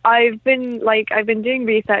 So I've been doing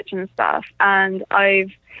research and stuff, and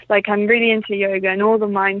I'm really into yoga and all the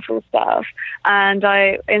mindful stuff. And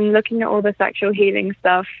in looking at all the sexual healing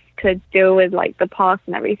stuff to deal with like the past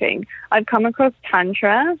and everything, I've come across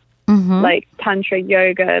Tantra. Like Tantra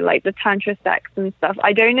yoga, like the Tantra sex and stuff.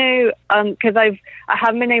 I don't know, because I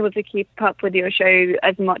haven't been able to keep up with your show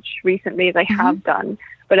as much recently as I have done.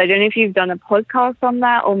 But I don't know if you've done a podcast on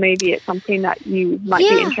that, or maybe it's something that you might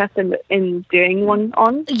be interested in doing one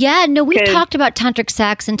on. Yeah, no, we've talked about tantric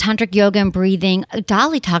sex and tantric yoga and breathing.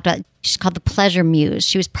 Dolly talked about, she's called the Pleasure Muse.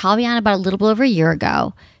 She was probably on about a little bit over a year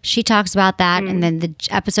ago. She talks about that, and then the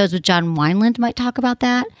episodes with John Wineland might talk about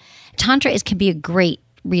that. Tantra can be a great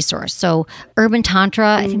resource. So Urban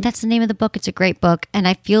Tantra, I think that's the name of the book. It's a great book. And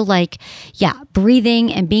I feel like,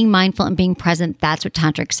 breathing and being mindful and being present, that's what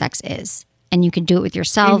tantric sex is. And you can do it with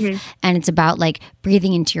yourself. And it's about like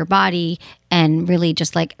breathing into your body and really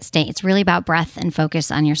just like it's really about breath and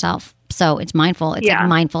focus on yourself. So it's mindful. It's like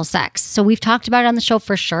mindful sex. So we've talked about it on the show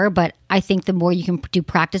for sure, but I think the more you can do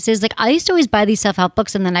practices, like I used to always buy these self-help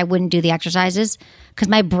books and then I wouldn't do the exercises because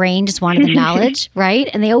my brain just wanted the knowledge, right?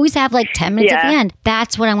 And they always have like 10 minutes at the end.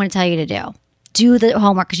 That's what I want to tell you to do. Do the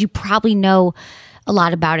homework because you probably know a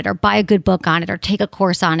lot about it, or buy a good book on it, or take a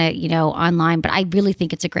course on it, online. But I really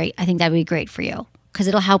think I think that would be great for you because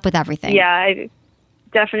it'll help with everything. Yeah, I'm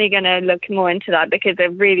definitely going to look more into that because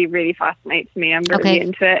it really, really fascinates me. I'm really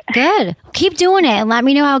into it. Good. Keep doing it and let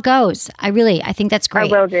me know how it goes. I think that's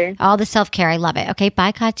great. I will do. All the self-care. I love it. Okay.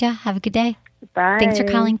 Bye, Katya. Have a good day. Bye. Thanks for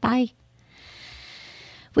calling. Bye.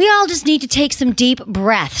 We all just need to take some deep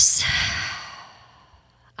breaths.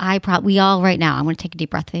 We all right now. I'm going to take a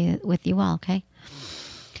deep breath with you all. Okay.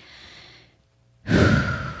 Doesn't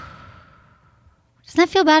that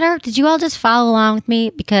feel better? Did you all just follow along with me?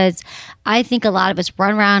 Because I think a lot of us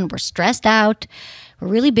run around, we're stressed out, we're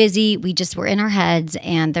really busy, we're in our heads,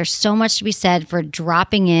 and there's so much to be said for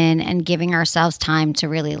dropping in and giving ourselves time to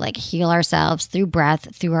really like heal ourselves through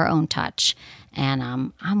breath, through our own touch. And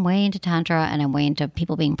I'm way into Tantra, and I'm way into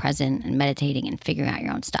people being present and meditating and figuring out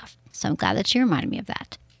your own stuff. So I'm glad that you reminded me of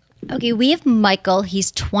that. Okay, we have Michael.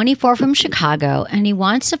 He's 24 from Chicago, and he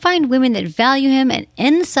wants to find women that value him and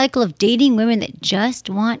end the cycle of dating women that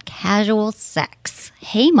just want casual sex.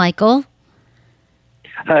 Hey, Michael.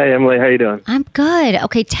 Hi, Emily. How you doing? I'm good.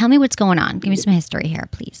 Okay, tell me what's going on. Give me some history here,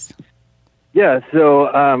 please. Yeah, so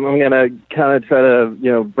I'm going to kind of try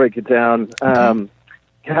to, break it down. Okay.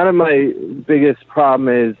 Kind of my biggest problem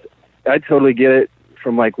is I totally get it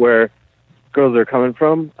from, like, where girls are coming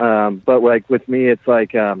from. But like with me, it's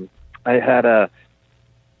like, I had an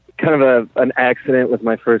accident with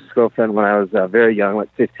my first girlfriend when I was very young,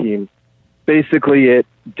 like 15. Basically it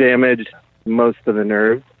damaged most of the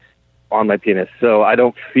nerves on my penis. So I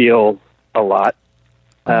don't feel a lot,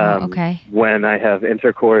 when I have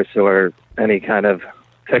intercourse or any kind of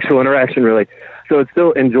sexual interaction really. So it's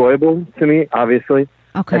still enjoyable to me, obviously.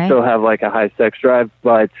 Okay. I still have like a high sex drive,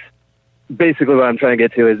 but basically what I'm trying to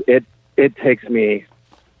get to is it takes me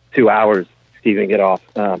 2 hours to even get off,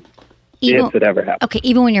 if it ever happens. Okay,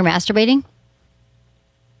 even when you're masturbating?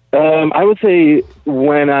 I would say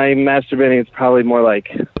when I'm masturbating, it's probably more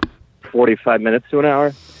like 45 minutes to an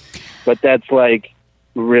hour. But that's like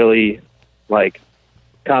really like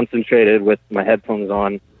concentrated with my headphones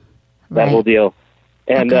on, that whole deal.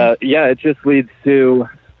 And it just leads to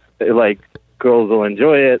like girls will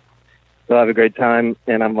enjoy it. They'll have a great time.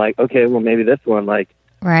 And I'm like, okay, well maybe this one, like,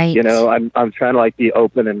 right. I'm trying to like be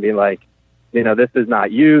open and be like, this is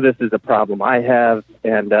not you. This is a problem I have.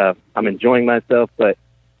 And I'm enjoying myself. But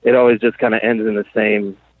it always just kind of ends in the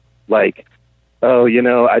same, like, oh,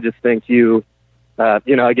 I just think you,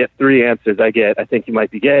 I get 3 answers. I think you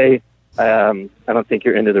might be gay. I don't think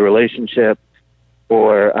you're into the relationship.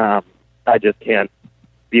 Or I just can't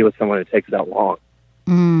be with someone who takes that long.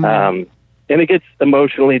 And it gets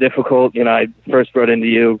emotionally difficult. I first wrote into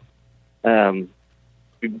you in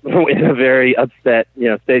a very upset,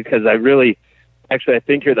 state because I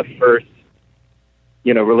think you're the first,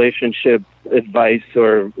 relationship advice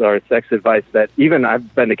or sex advice that even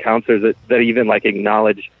I've been to counselors that even like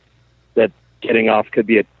acknowledge that getting off could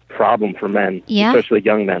be a problem for men, especially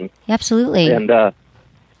young men. Absolutely.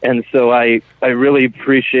 And so I really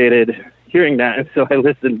appreciated hearing that. And so I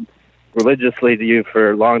listened religiously to you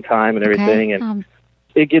for a long time and everything. And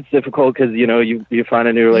it gets difficult because, you find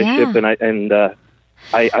a new relationship and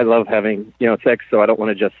I love having, sex, so I don't want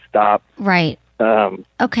to just stop. Right.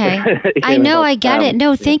 Okay. I know. I get it.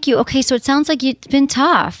 No, thank you. Okay. So it sounds like it's been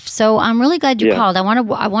tough. So I'm really glad you called. I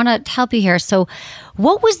want to help you here. So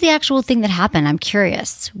what was the actual thing that happened? I'm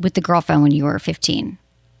curious with the girlfriend when you were 15.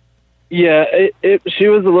 Yeah, she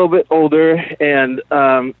was a little bit older and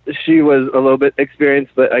she was a little bit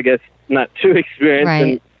experienced, but I guess not too experienced.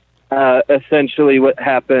 Right. And essentially what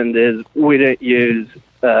happened is we didn't use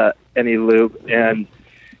any lube, and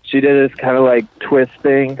she did this kind of like twist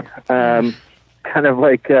thing, kind of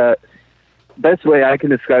like best way I can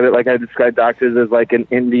describe it, like I describe doctors as like an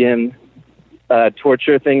Indian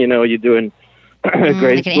torture thing. You're doing grade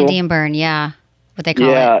like an school. Indian burn, what they call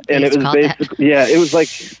it. Yeah, and it was basically it was like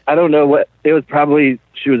I don't know what it was. Probably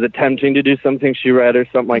she was attempting to do something she read or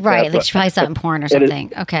something like that. Right, like she probably saw it in porn or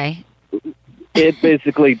something. Okay. It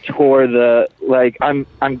basically tore the I'm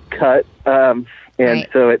cut, and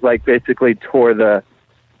so it like basically tore the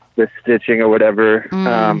stitching or whatever.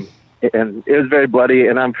 and it was very bloody.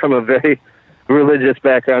 And I'm from a very religious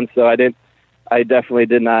background, so I definitely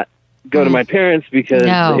did not go to my parents because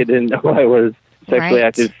they didn't know I was sexually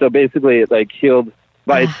active. So basically, it like healed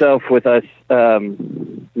by itself with us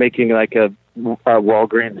making like a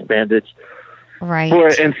Walgreens bandage for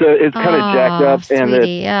it. And so it's kind of jacked up, and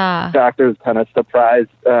the doctor's kind of surprised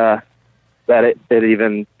that it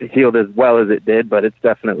even healed as well as it did, but it's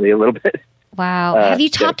definitely a little bit. Wow. Have you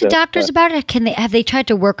talked to doctors about it? Have they tried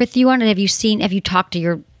to work with you on it? Have you talked to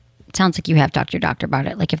your, it sounds like you have talked to your doctor about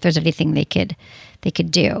it. Like if there's anything they could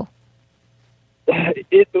do.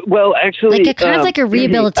 Well, actually, like kind of like a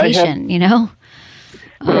rehabilitation, you know?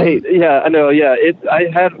 Right. Yeah, I know. Yeah. I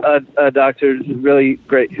had a doctor who's really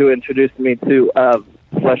great who introduced me to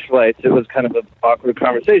fleshlights. It was kind of an awkward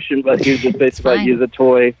conversation, but he was just basically like, use a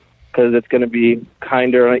toy because it's going to be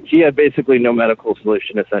kinder. Like, he had basically no medical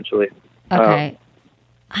solution, essentially. Okay.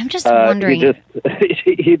 I'm just wondering.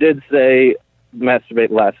 He did say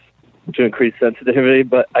masturbate less to increase sensitivity,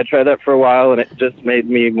 but I tried that for a while, and it just made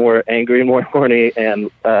me more angry, more horny, and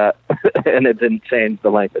it didn't change the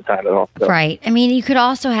length of time at all. So. Right. I mean, you could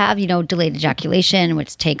also have, delayed ejaculation,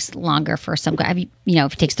 which takes longer for some guys.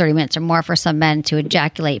 If it takes 30 minutes or more for some men to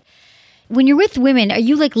ejaculate. When you're with women, are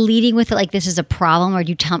you like leading with it like this is a problem, or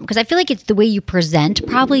do you tell them? Because I feel like it's the way you present,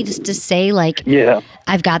 probably just to say like,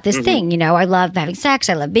 I've got this thing, I love having sex,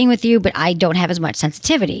 I love being with you, but I don't have as much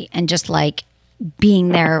sensitivity, and just like being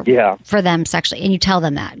there for them sexually, and you tell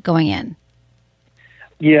them that going in.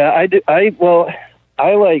 Yeah, I do.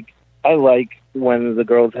 I like when the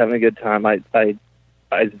girl's having a good time. I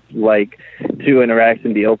like to interact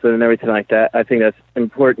and be open and everything like that. I think that's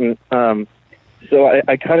important. So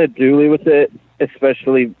I kind of do lead with it,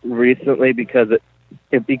 especially recently, because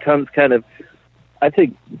it becomes kind of, I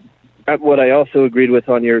think what I also agreed with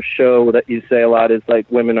on your show that you say a lot is like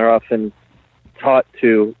women are often taught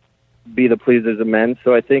to be the pleasers of men.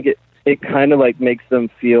 So I think it kind of like makes them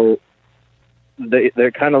feel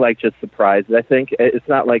they're kind of like just surprised. I think it's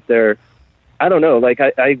not like I don't know, like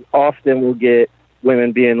I often will get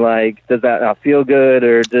women being like, does that not feel good?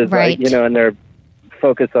 Or does like, and they're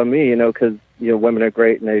focused on me, because women are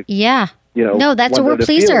great, and they, no, that's what we're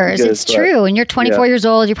pleasers. It's true. And you're 24 years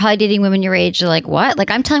old. You're probably dating women your age. They're like, what? Like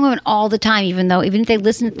I'm telling women all the time, even if they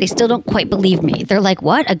listen, they still don't quite believe me. They're like,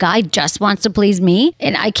 what? A guy just wants to please me,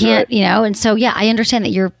 and I can't, And so, I understand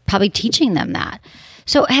that you're probably teaching them that.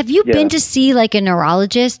 So, have you been to see like a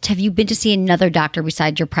neurologist? Have you been to see another doctor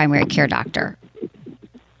besides your primary care doctor?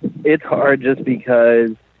 It's hard just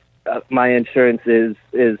because my insurance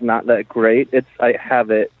is not that great. I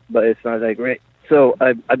have it, but it's not that great. So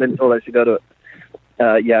I've been told I should go to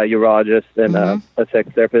a urologist and a sex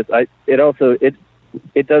therapist.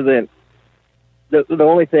 It doesn't. The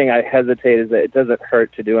only thing I hesitate is that it doesn't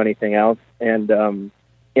hurt to do anything else, and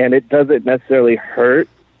it doesn't necessarily hurt.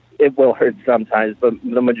 It will hurt sometimes, but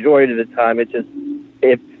the majority of the time,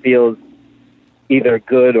 it feels either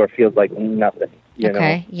good or feels like nothing. You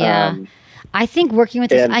know? Yeah. I think working with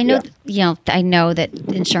this, I know that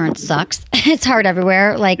insurance sucks. It's hard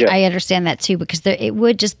everywhere. I understand that too, because it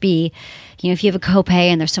would just be, if you have a copay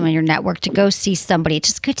and there's someone in your network, to go see somebody. It's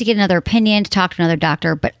just good to get another opinion, to talk to another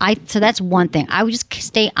doctor. But so that's one thing. I would just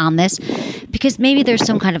stay on this, because maybe there's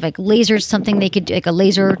some kind of like laser, something they could do, like a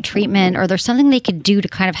laser treatment, or there's something they could do to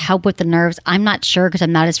kind of help with the nerves. I'm not sure, because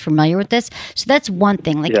I'm not as familiar with this. So that's one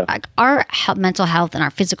thing. Like our mental health and our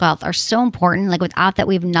physical health are so important. Like without that,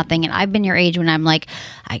 we have nothing. And I've been your age when I'm like,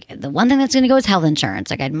 the one thing that's going to go is health insurance.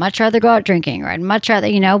 Like I'd much rather go out drinking, or I'd much rather,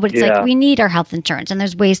 but it's like we need our health insurance, and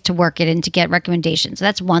there's ways to work it and to get recommendations. So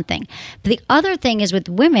that's one thing. But the other thing is with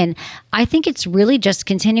women, I think it's really just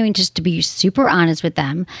continuing just to be super honest with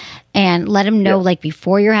them and let them know like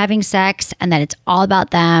before you're having sex, and that it's all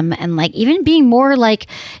about them, and like even being more like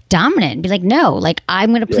dominant and be like, no, like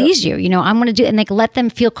I'm going to please you, I'm going to do, and like let them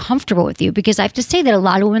feel comfortable with you, because I have to say that a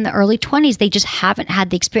lot of women in the early 20s, they just haven't had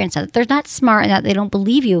the experience of it. They're not smart and that they don't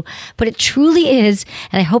believe you, but it truly is.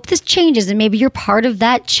 And I hope this changes, and maybe you're part of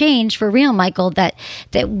that change for real, Michael, that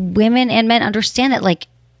women and men understand that, like,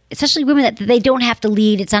 especially women, that they don't have to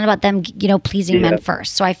lead. It's not about them, pleasing men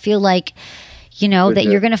first. So I feel like, that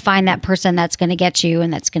you're going to find that person that's going to get you,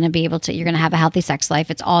 and that's going to be able to, you're going to have a healthy sex life.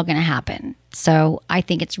 It's all going to happen. So I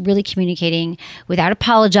think it's really communicating without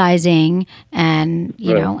apologizing, and,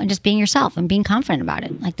 and just being yourself and being confident about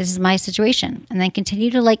it. Like, this is my situation. And then continue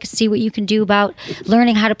to like see what you can do about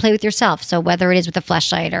learning how to play with yourself. So whether it is with a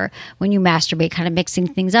fleshlight, or when you masturbate, kind of mixing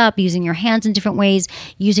things up, using your hands in different ways,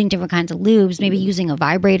 using different kinds of lubes, maybe using a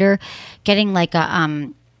vibrator, getting like a,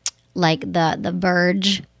 like the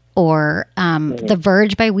Verge or The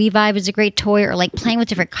Verge by WeVibe is a great toy, or like playing with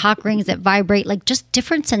different cock rings that vibrate, like just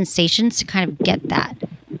different sensations to kind of get that.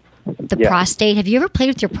 The prostate. Have you ever played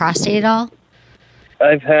with your prostate at all?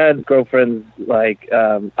 I've had girlfriends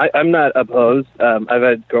I'm not opposed. I've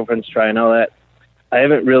had girlfriends try and all that. I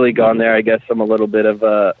haven't really gone there. I guess I'm a little bit of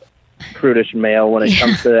a prudish male when it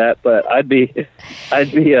comes to that, but I'd be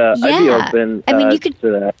open I mean, you could, to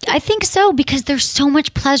that. I think so, because there's so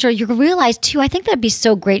much pleasure. You realize too, I think that'd be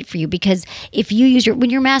so great for you, because if you use when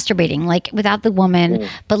you're masturbating, like without the woman,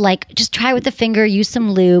 but like just try with the finger, use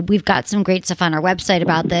some lube. We've got some great stuff on our website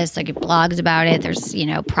about this, like blogs about it. There's,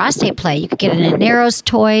 prostate play. You could get an Aneros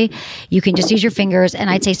toy. You can just use your fingers, and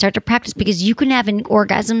I'd say start to practice, because you can have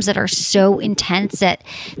orgasms that are so intense that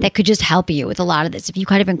could just help you with a lot of this. If you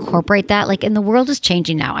kind of incorporate that, like, and the world is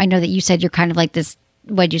changing now. I know that you said you're kind of like this,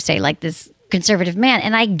 what'd you say, like this conservative man,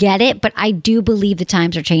 and I get it, but I do believe the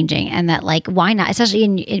times are changing, and that, like, why not,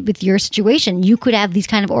 especially with your situation, you could have these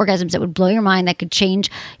kind of orgasms that would blow your mind, that could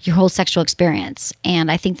change your whole sexual experience.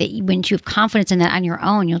 And I think that when you have confidence in that on your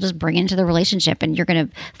own, you'll just bring it into the relationship, and you're going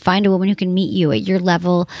to find a woman who can meet you at your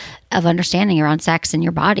level of understanding around sex and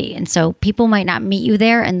your body. And so people might not meet you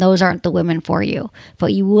there, and those aren't the women for you,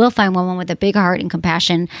 but you will find one with a big heart and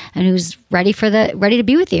compassion, and who's ready to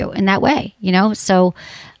be with you in that way, so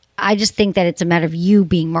I just think that it's a matter of you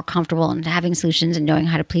being more comfortable and having solutions and knowing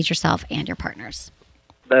how to please yourself and your partners.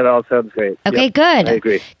 That all sounds great. Okay, good. I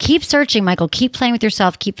agree. Keep searching, Michael. Keep playing with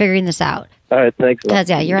yourself. Keep figuring this out. All right, thanks.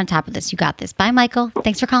 Because, you're on top of this. You got this. Bye, Michael.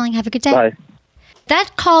 Thanks for calling. Have a good day. Bye.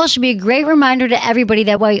 That call should be a great reminder to everybody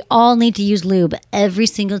that we all need to use lube every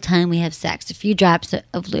single time we have sex, a few drops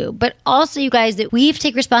of lube. But also, you guys, that we have to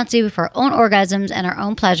take responsibility for our own orgasms and our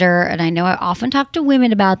own pleasure. And I know I often talk to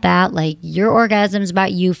women about that, like, your orgasm's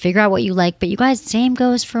about you, figure out what you like. But you guys, same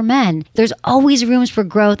goes for men. There's always rooms for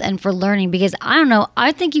growth and for learning, because I don't know,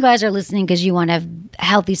 I think you guys are listening because you want to have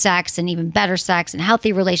healthy sex and even better sex and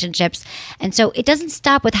healthy relationships. And so it doesn't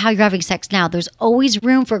stop with how you're having sex now. There's always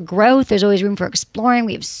room for growth. There's always room for exploring.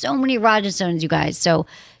 We have so many erogenous zones, you guys. So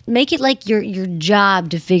make it like your job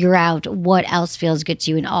to figure out what else feels good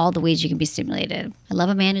to you in all the ways you can be stimulated. I love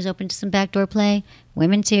a man who's open to some backdoor play.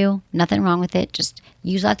 Women too. Nothing wrong with it. Just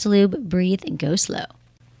use lots of lube, breathe, and go slow.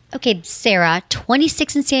 Okay, Sarah,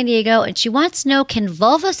 26 in San Diego, and she wants to know, can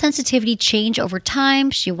vulva sensitivity change over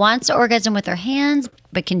time? She wants to orgasm with her hands,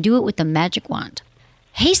 but can do it with the magic wand.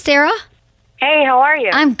 Hey, Sarah. Hey, how are you?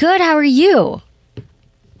 I'm good. How are you?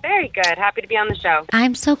 Very good. Happy to be on the show.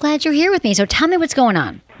 I'm so glad you're here with me. So tell me what's going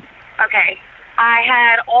on. Okay. I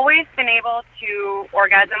had always been able to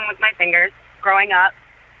orgasm with my fingers growing up,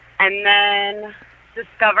 and then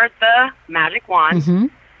discovered the magic wand,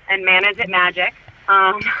 and man, is it magic.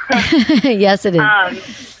 Yes, it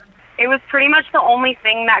is. It was pretty much the only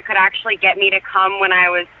thing that could actually get me to come when I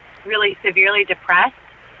was really severely depressed.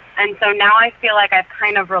 And so now I feel like I've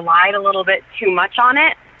kind of relied a little bit too much on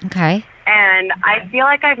it. Okay. And I feel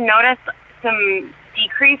like I've noticed some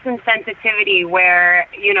decrease in sensitivity where,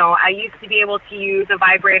 I used to be able to use a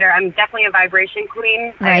vibrator. I'm definitely a vibration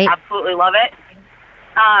queen. Right. I absolutely love it.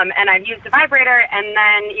 And I've used a vibrator, and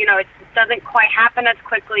then, it doesn't quite happen as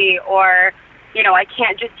quickly, or, I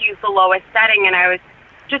can't just use the lowest setting. And I was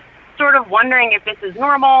just sort of wondering if this is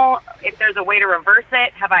normal, if there's a way to reverse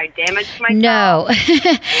it. Have I damaged myself? No.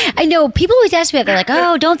 I know. People always ask me that. They're like,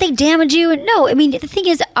 oh, don't they damage you? No. I mean, the thing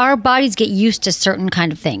is, our bodies get used to certain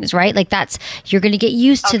kind of things, right? Like you're going to get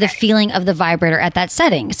used to the feeling of the vibrator at that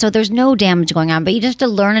setting. So there's no damage going on, but you just have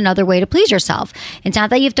to learn another way to please yourself. It's not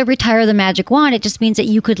that you have to retire the magic wand. It just means that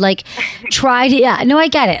you could try to, I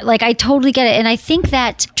get it. I totally get it. And I think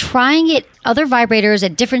that trying it, other vibrators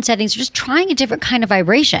at different settings, just trying a different kind of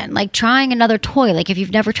vibration, like trying another toy, like if you've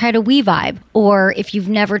never tried a WeVibe, or if you've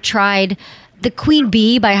never tried the Queen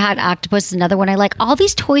Bee by Hot Octopuss is another one I like. All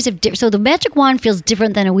these toys have so the magic wand feels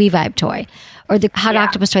different than a WeVibe toy or the Hot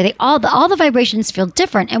Octopuss toy. They all the vibrations feel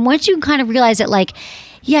different. And once you kind of realize that,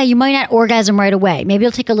 you might not orgasm right away. Maybe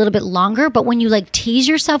it'll take a little bit longer, but when you tease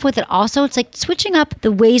yourself with it also, it's like switching up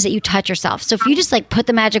the ways that you touch yourself. So if you just put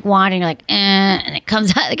the magic wand and you're and it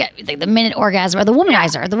comes out like the minute orgasm, or the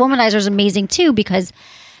womanizer. The womanizer is amazing too, because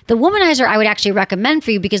the womanizer I would actually recommend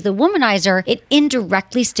for you, because the womanizer, it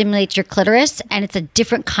indirectly stimulates your clitoris, and it's a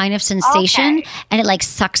different kind of sensation, and it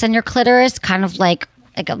sucks on your clitoris, kind of like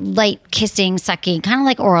a light kissing, sucking, kind of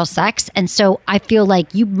like oral sex. And so I feel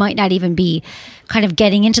like you might not even be kind of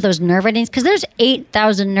getting into those nerve endings, because there's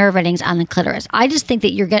 8,000 nerve endings on the clitoris. I just think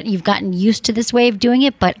that you've gotten used to this way of doing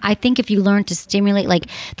it, but I think if you learn to stimulate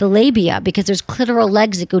the labia, because there's clitoral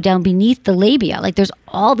legs that go down beneath the labia, there's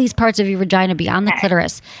all these parts of your vagina beyond the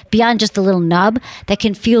clitoris, beyond just the little nub, that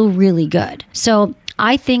can feel really good. So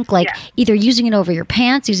I think either using it over your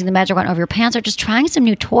pants, using the magic wand over your pants, or just trying some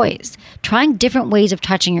new toys, trying different ways of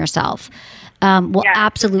touching yourself will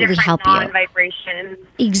absolutely help you. Vibrations.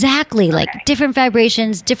 Exactly. Like different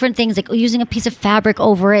vibrations, different things, like using a piece of fabric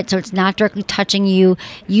over it so it's not directly touching you,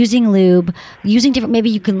 using lube, using different,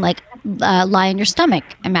 maybe you can lie on your stomach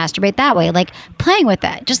and masturbate that way, like playing with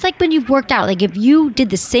that. Just like when you've worked out, like if you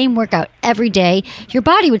did the same workout every day, your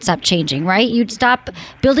body would stop changing, right? You'd stop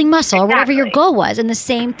building muscle or whatever your goal was. And the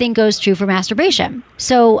same thing goes true for masturbation.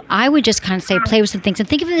 So I would just kind of say play with some things and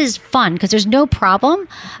think of it as fun because there's no problem.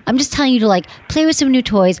 I'm just telling you to play with some new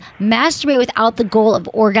toys, masturbate without the goal of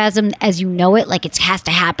orgasm as you know it, like it has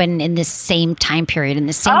to happen in this same time period, in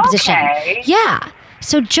the same position. Yeah.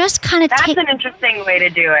 So just kind of That's an interesting way to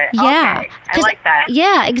do it. Yeah. Okay. I like that.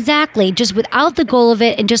 Yeah, exactly. Just without the goal of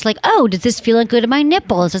it and just does this feel good on my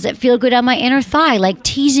nipples? Does it feel good on my inner thigh? Like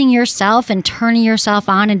teasing yourself and turning yourself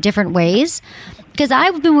on in different ways. Because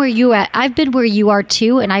I've been where you are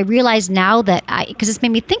too, and I realize now that because it's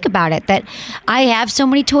made me think about it, that I have so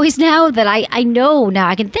many toys now that I know now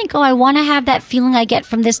I can think, I want to have that feeling I get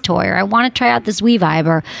from this toy, or I want to try out this WeVibe,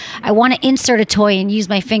 or I want to insert a toy and use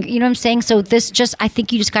my finger. You know what I'm saying? So I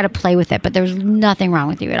think you just got to play with it, but there's nothing wrong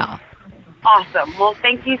with you at all. Awesome. Well,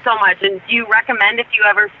 thank you so much. And do you recommend if you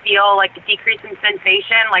ever feel like a decrease in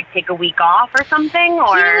sensation, take a week off or something?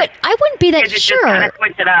 Or you know what? I wouldn't be that sure. Just kind of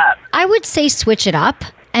switch it up. I would say switch it up.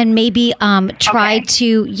 And maybe try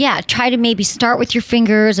to maybe start with your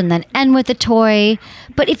fingers and then end with a toy.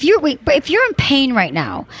 But if you're in pain right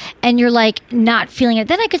now and you're not feeling it,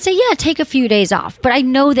 then I could say, take a few days off. But I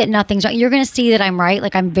know that nothing's wrong. You're going to see that I'm right.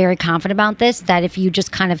 I'm very confident about this, that if you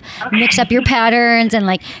just kind of mix up your patterns and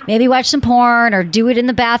maybe watch some porn or do it in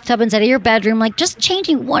the bathtub instead of your bedroom, just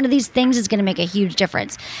changing one of these things is going to make a huge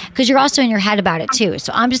difference because you're also in your head about it too.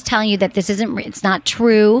 So I'm just telling you that it's not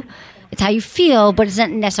true. It's how you feel, but it's not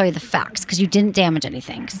necessarily the facts because you didn't damage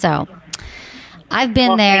anything. So I've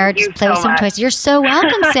been there. Just play with some toys. You're so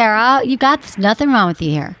welcome, Sarah. You got this. Nothing wrong with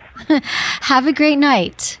you here. Have a great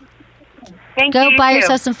night. Thank you. Go buy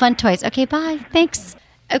yourself some fun toys. Okay, bye. Thanks.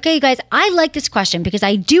 Okay, you guys, I like this question because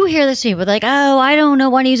I do hear this from people. They're I don't know,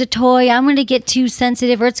 want to use a toy. I'm going to get too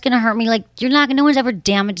sensitive or it's going to hurt me. No one's ever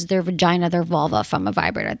damaged their vagina, their vulva from a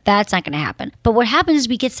vibrator. That's not going to happen. But what happens is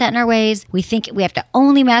we get set in our ways. We think we have to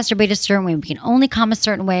only masturbate a certain way. We can only come a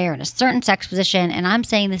certain way or in a certain sex position. And I'm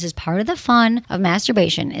saying this is part of the fun of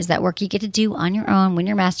masturbation is that work you get to do on your own when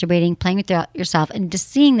you're masturbating, playing with yourself, and just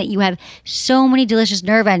seeing that you have so many delicious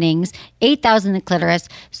nerve endings, 8,000 in the clitoris,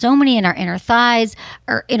 so many in our inner thighs,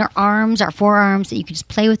 or in our arms, our forearms, that you can just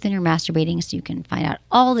play with when you're masturbating so you can find out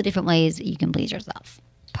all the different ways that you can please yourself.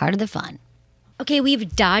 Part of the fun. Okay, we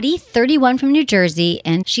have Dottie, 31 from New Jersey,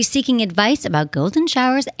 and she's seeking advice about golden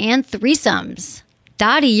showers and threesomes.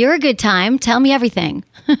 Dottie, you're a good time. Tell me everything.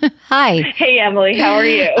 Hi. Hey, Emily. How are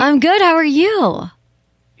you? I'm good. How are you?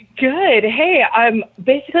 Good. Hey,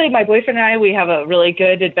 basically my boyfriend and I, we have a really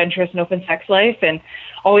good, adventurous and open sex life and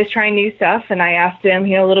always trying new stuff. And I asked him,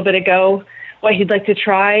 a little bit ago, what he'd like to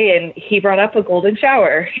try, and he brought up a golden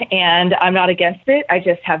shower, and I'm not against it. I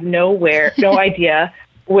just have no idea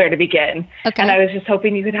where to begin. Okay. And I was just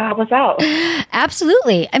hoping you could help us out.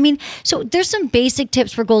 Absolutely. So there's some basic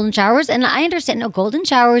tips for golden showers, and I understand. No, golden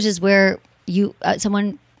showers is where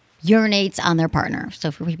someone urinates on their partner.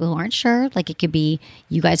 So for people who aren't sure, it could be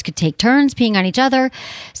you guys could take turns peeing on each other.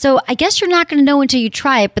 So I guess you're not going to know until you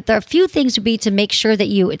try it, but there are a few things would be to make sure that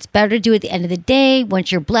it's better to do at the end of the day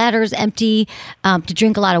once your bladder is empty, to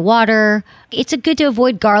drink a lot of water. It's good to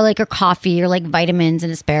avoid garlic or coffee or vitamins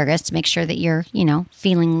and asparagus to make sure that you're,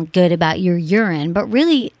 feeling good about your urine. But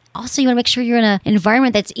really also you want to make sure you're in an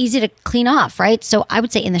environment that's easy to clean off, right? So I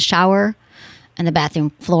would say in the shower and the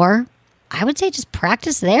bathroom floor, I would say just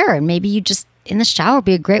practice there, and maybe you just in the shower would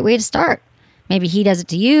be a great way to start. Maybe he does it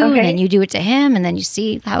to you, and then you do it to him, and then you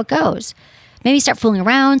see how it goes. Maybe start fooling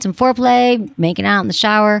around, some foreplay, making out in the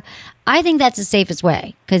shower. I think that's the safest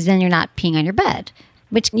way because then you're not peeing on your bed,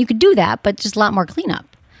 which you could do that, but just a lot more cleanup.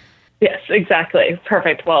 Yes, exactly.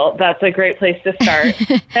 Perfect. Well, that's a great place to start.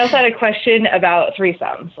 I also had a question about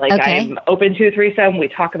threesomes. I'm open to a threesome. We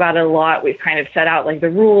talk about it a lot. We've kind of set out the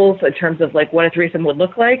rules in terms of what a threesome would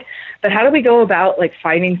look like. But how do we go about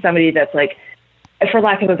finding somebody that's for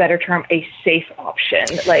lack of a better term, a safe option,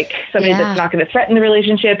 somebody that's not going to threaten the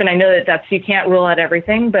relationship? And I know that you can't rule out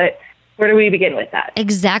everything, but where do we begin with that?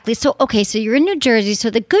 Exactly. So you're in New Jersey.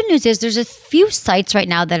 So the good news is there's a few sites right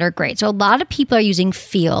now that are great. So a lot of people are using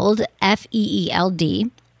Feeld,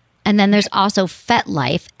 F-E-E-L-D. And then there's also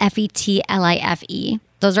FetLife, F-E-T-L-I-F-E.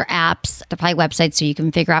 Those are apps. They're probably websites so you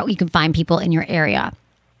can figure out, you can find people in your area.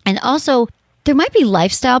 And also There might be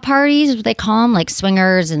lifestyle parties, what they call them, like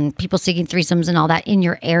swingers and people seeking threesomes and all that in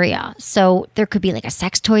your area. So there could be like a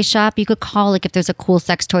sex toy shop you could call, like if there's a cool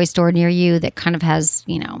sex toy store near you that kind of has,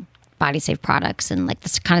 body safe products and like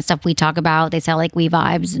this kind of stuff we talk about. They sell like We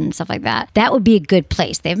Vibes and stuff like that. That would be a good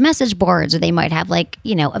place. They have message boards, or they might have like,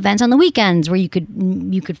 events on the weekends where you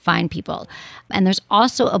could find people. And there's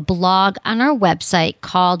also a blog on our website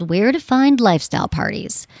called Where to Find Lifestyle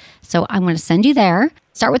Parties. So I'm going to send you there.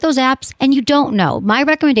 Start with those apps, and you don't know. My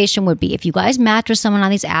recommendation would be if you guys match with someone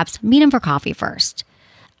on these apps, meet them for coffee first.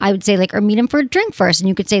 I would say or meet them for a drink first, and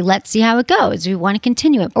you could say, let's see how it goes. We want to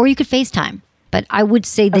continue it, or you could FaceTime. But I would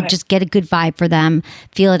say that just get a good vibe for them,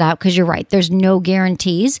 feel it out, because you're right. There's no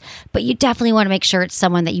guarantees, but you definitely want to make sure it's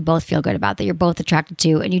someone that you both feel good about, that you're both attracted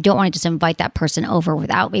to, and you don't want to just invite that person over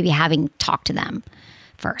without maybe having talked to them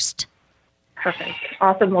first. Perfect.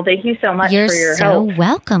 Awesome. Well, thank you so much You're for your so help.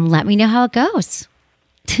 welcome. Let me know how it goes.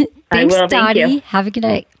 Thanks, I will. Thank Dottie. you. Have a good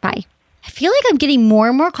night. Bye. I feel like I'm getting more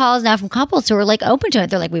and more calls now from couples who are like open to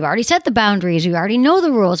it. They're like, we've already set the boundaries. We already know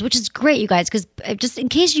the rules, which is great, you guys, because just in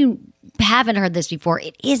case you haven't heard this before,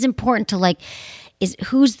 it is important to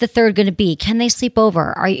who's the third going to be? Can they sleep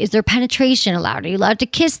over? Is there penetration allowed? Are you allowed to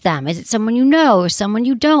kiss them? Is it someone you know or someone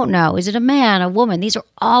you don't know? Is it a man, a woman? These are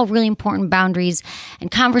all really important boundaries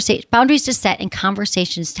and boundaries to set and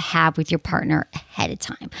conversations to have with your partner ahead of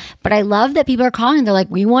time. But I love that people are calling. They're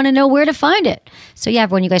like, we want to know where to find it. So yeah,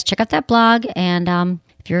 everyone, you guys check out that blog. And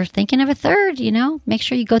if you're thinking of a third, make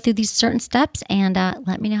sure you go through these certain steps and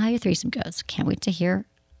let me know how your threesome goes. Can't wait to hear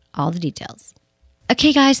all the details.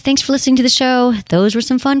 Okay, guys, thanks for listening to the show. Those were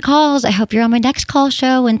some fun calls. I hope you're on my next call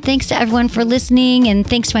show. And thanks to everyone for listening. And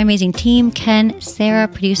thanks to my amazing team, Ken, Sarah,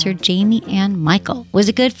 producer Jamie, and Michael. Was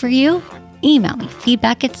it good for you? Email me,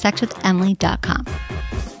 feedback@sexwithemily.com.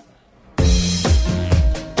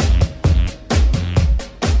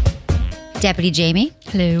 Deputy Jamie.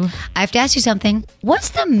 Hello. I have to ask you something.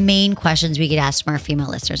 What's the main questions we get asked from our female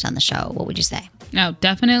listeners on the show? What would you say? No,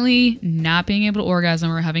 definitely not being able to orgasm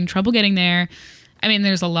or having trouble getting there. I mean,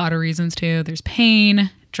 there's a lot of reasons too. There's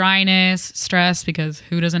pain, dryness, stress, because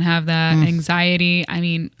who doesn't have that? Anxiety. I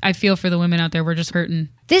mean, I feel for the women out there. We're just hurting.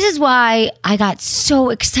 This is why I got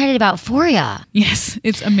so excited about Foria. Yes,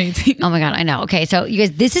 it's amazing. Oh my God, I know. Okay, so you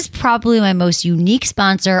guys, this is probably my most unique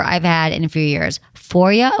sponsor I've had in a few years.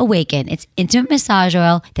 Foria Awaken. It's intimate massage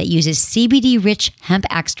oil that uses CBD-rich hemp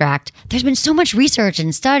extract. There's been so much research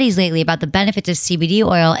and studies lately about the benefits of CBD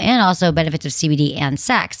oil and also benefits of CBD and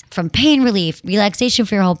sex, from pain relief, relaxation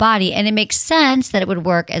for your whole body, and it makes sense that it would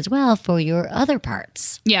work as well for your other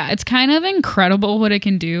parts. Yeah, it's kind of incredible what it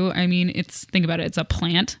can do. I mean, think about it. It's a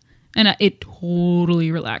plant, and it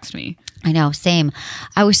totally relaxed me. I know, same.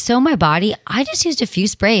 I was so my body, I just used a few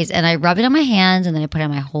sprays and I rubbed it on my hands and then I put it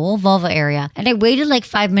on my whole vulva area. And I waited like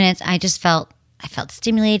 5 minutes. I felt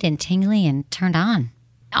stimulated and tingly and turned on.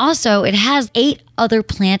 Also, it has 8 other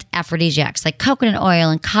plant aphrodisiacs like coconut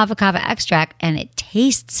oil and kava extract, and it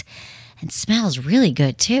tastes and smells really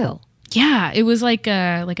good too. Yeah, it was like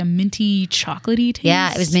a minty chocolatey taste.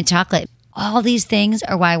 Yeah, it was mint chocolate. All these things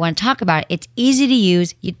are why I want to talk about it. It's easy to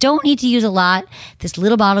use. You don't need to use a lot. This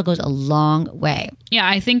little bottle goes a long way. Yeah,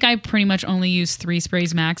 I think I pretty much only use 3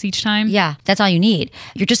 sprays max each time. Yeah, that's all you need.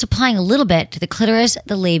 You're just applying a little bit to the clitoris,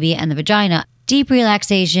 the labia, and the vagina. Deep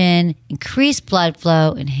relaxation, increased blood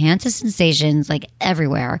flow, enhances sensations like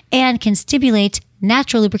everywhere, and can stimulate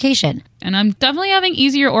natural lubrication. And I'm definitely having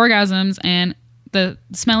easier orgasms, and the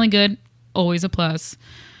smelling good, always a plus.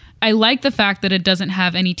 I like the fact that it doesn't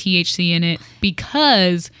have any THC in it,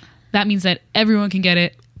 because that means that everyone can get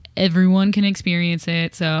it. Everyone can experience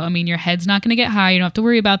it. So, I mean, your head's not going to get high. You don't have to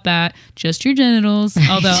worry about that. Just your genitals.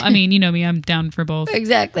 Although, I mean, you know me, I'm down for both.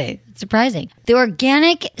 Exactly. It's surprising. The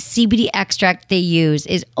organic CBD extract they use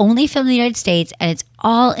is only from the United States, and it's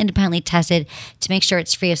all independently tested to make sure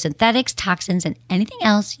it's free of synthetics, toxins, and anything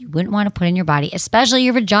else you wouldn't want to put in your body, especially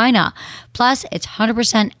your vagina. Plus, it's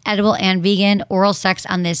 100% edible and vegan. Oral sex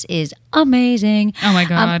on this is amazing. Oh my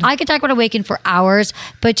God. I could talk about Awaken for hours,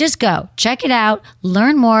 but just go. Check it out.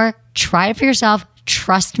 Learn more. Try it for yourself.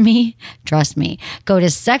 Trust me. Go to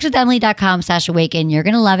sexwithemily.com/awaken. You're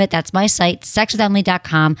going to love it. That's my site,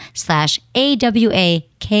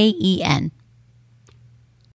 sexwithemily.com/AWAKEN.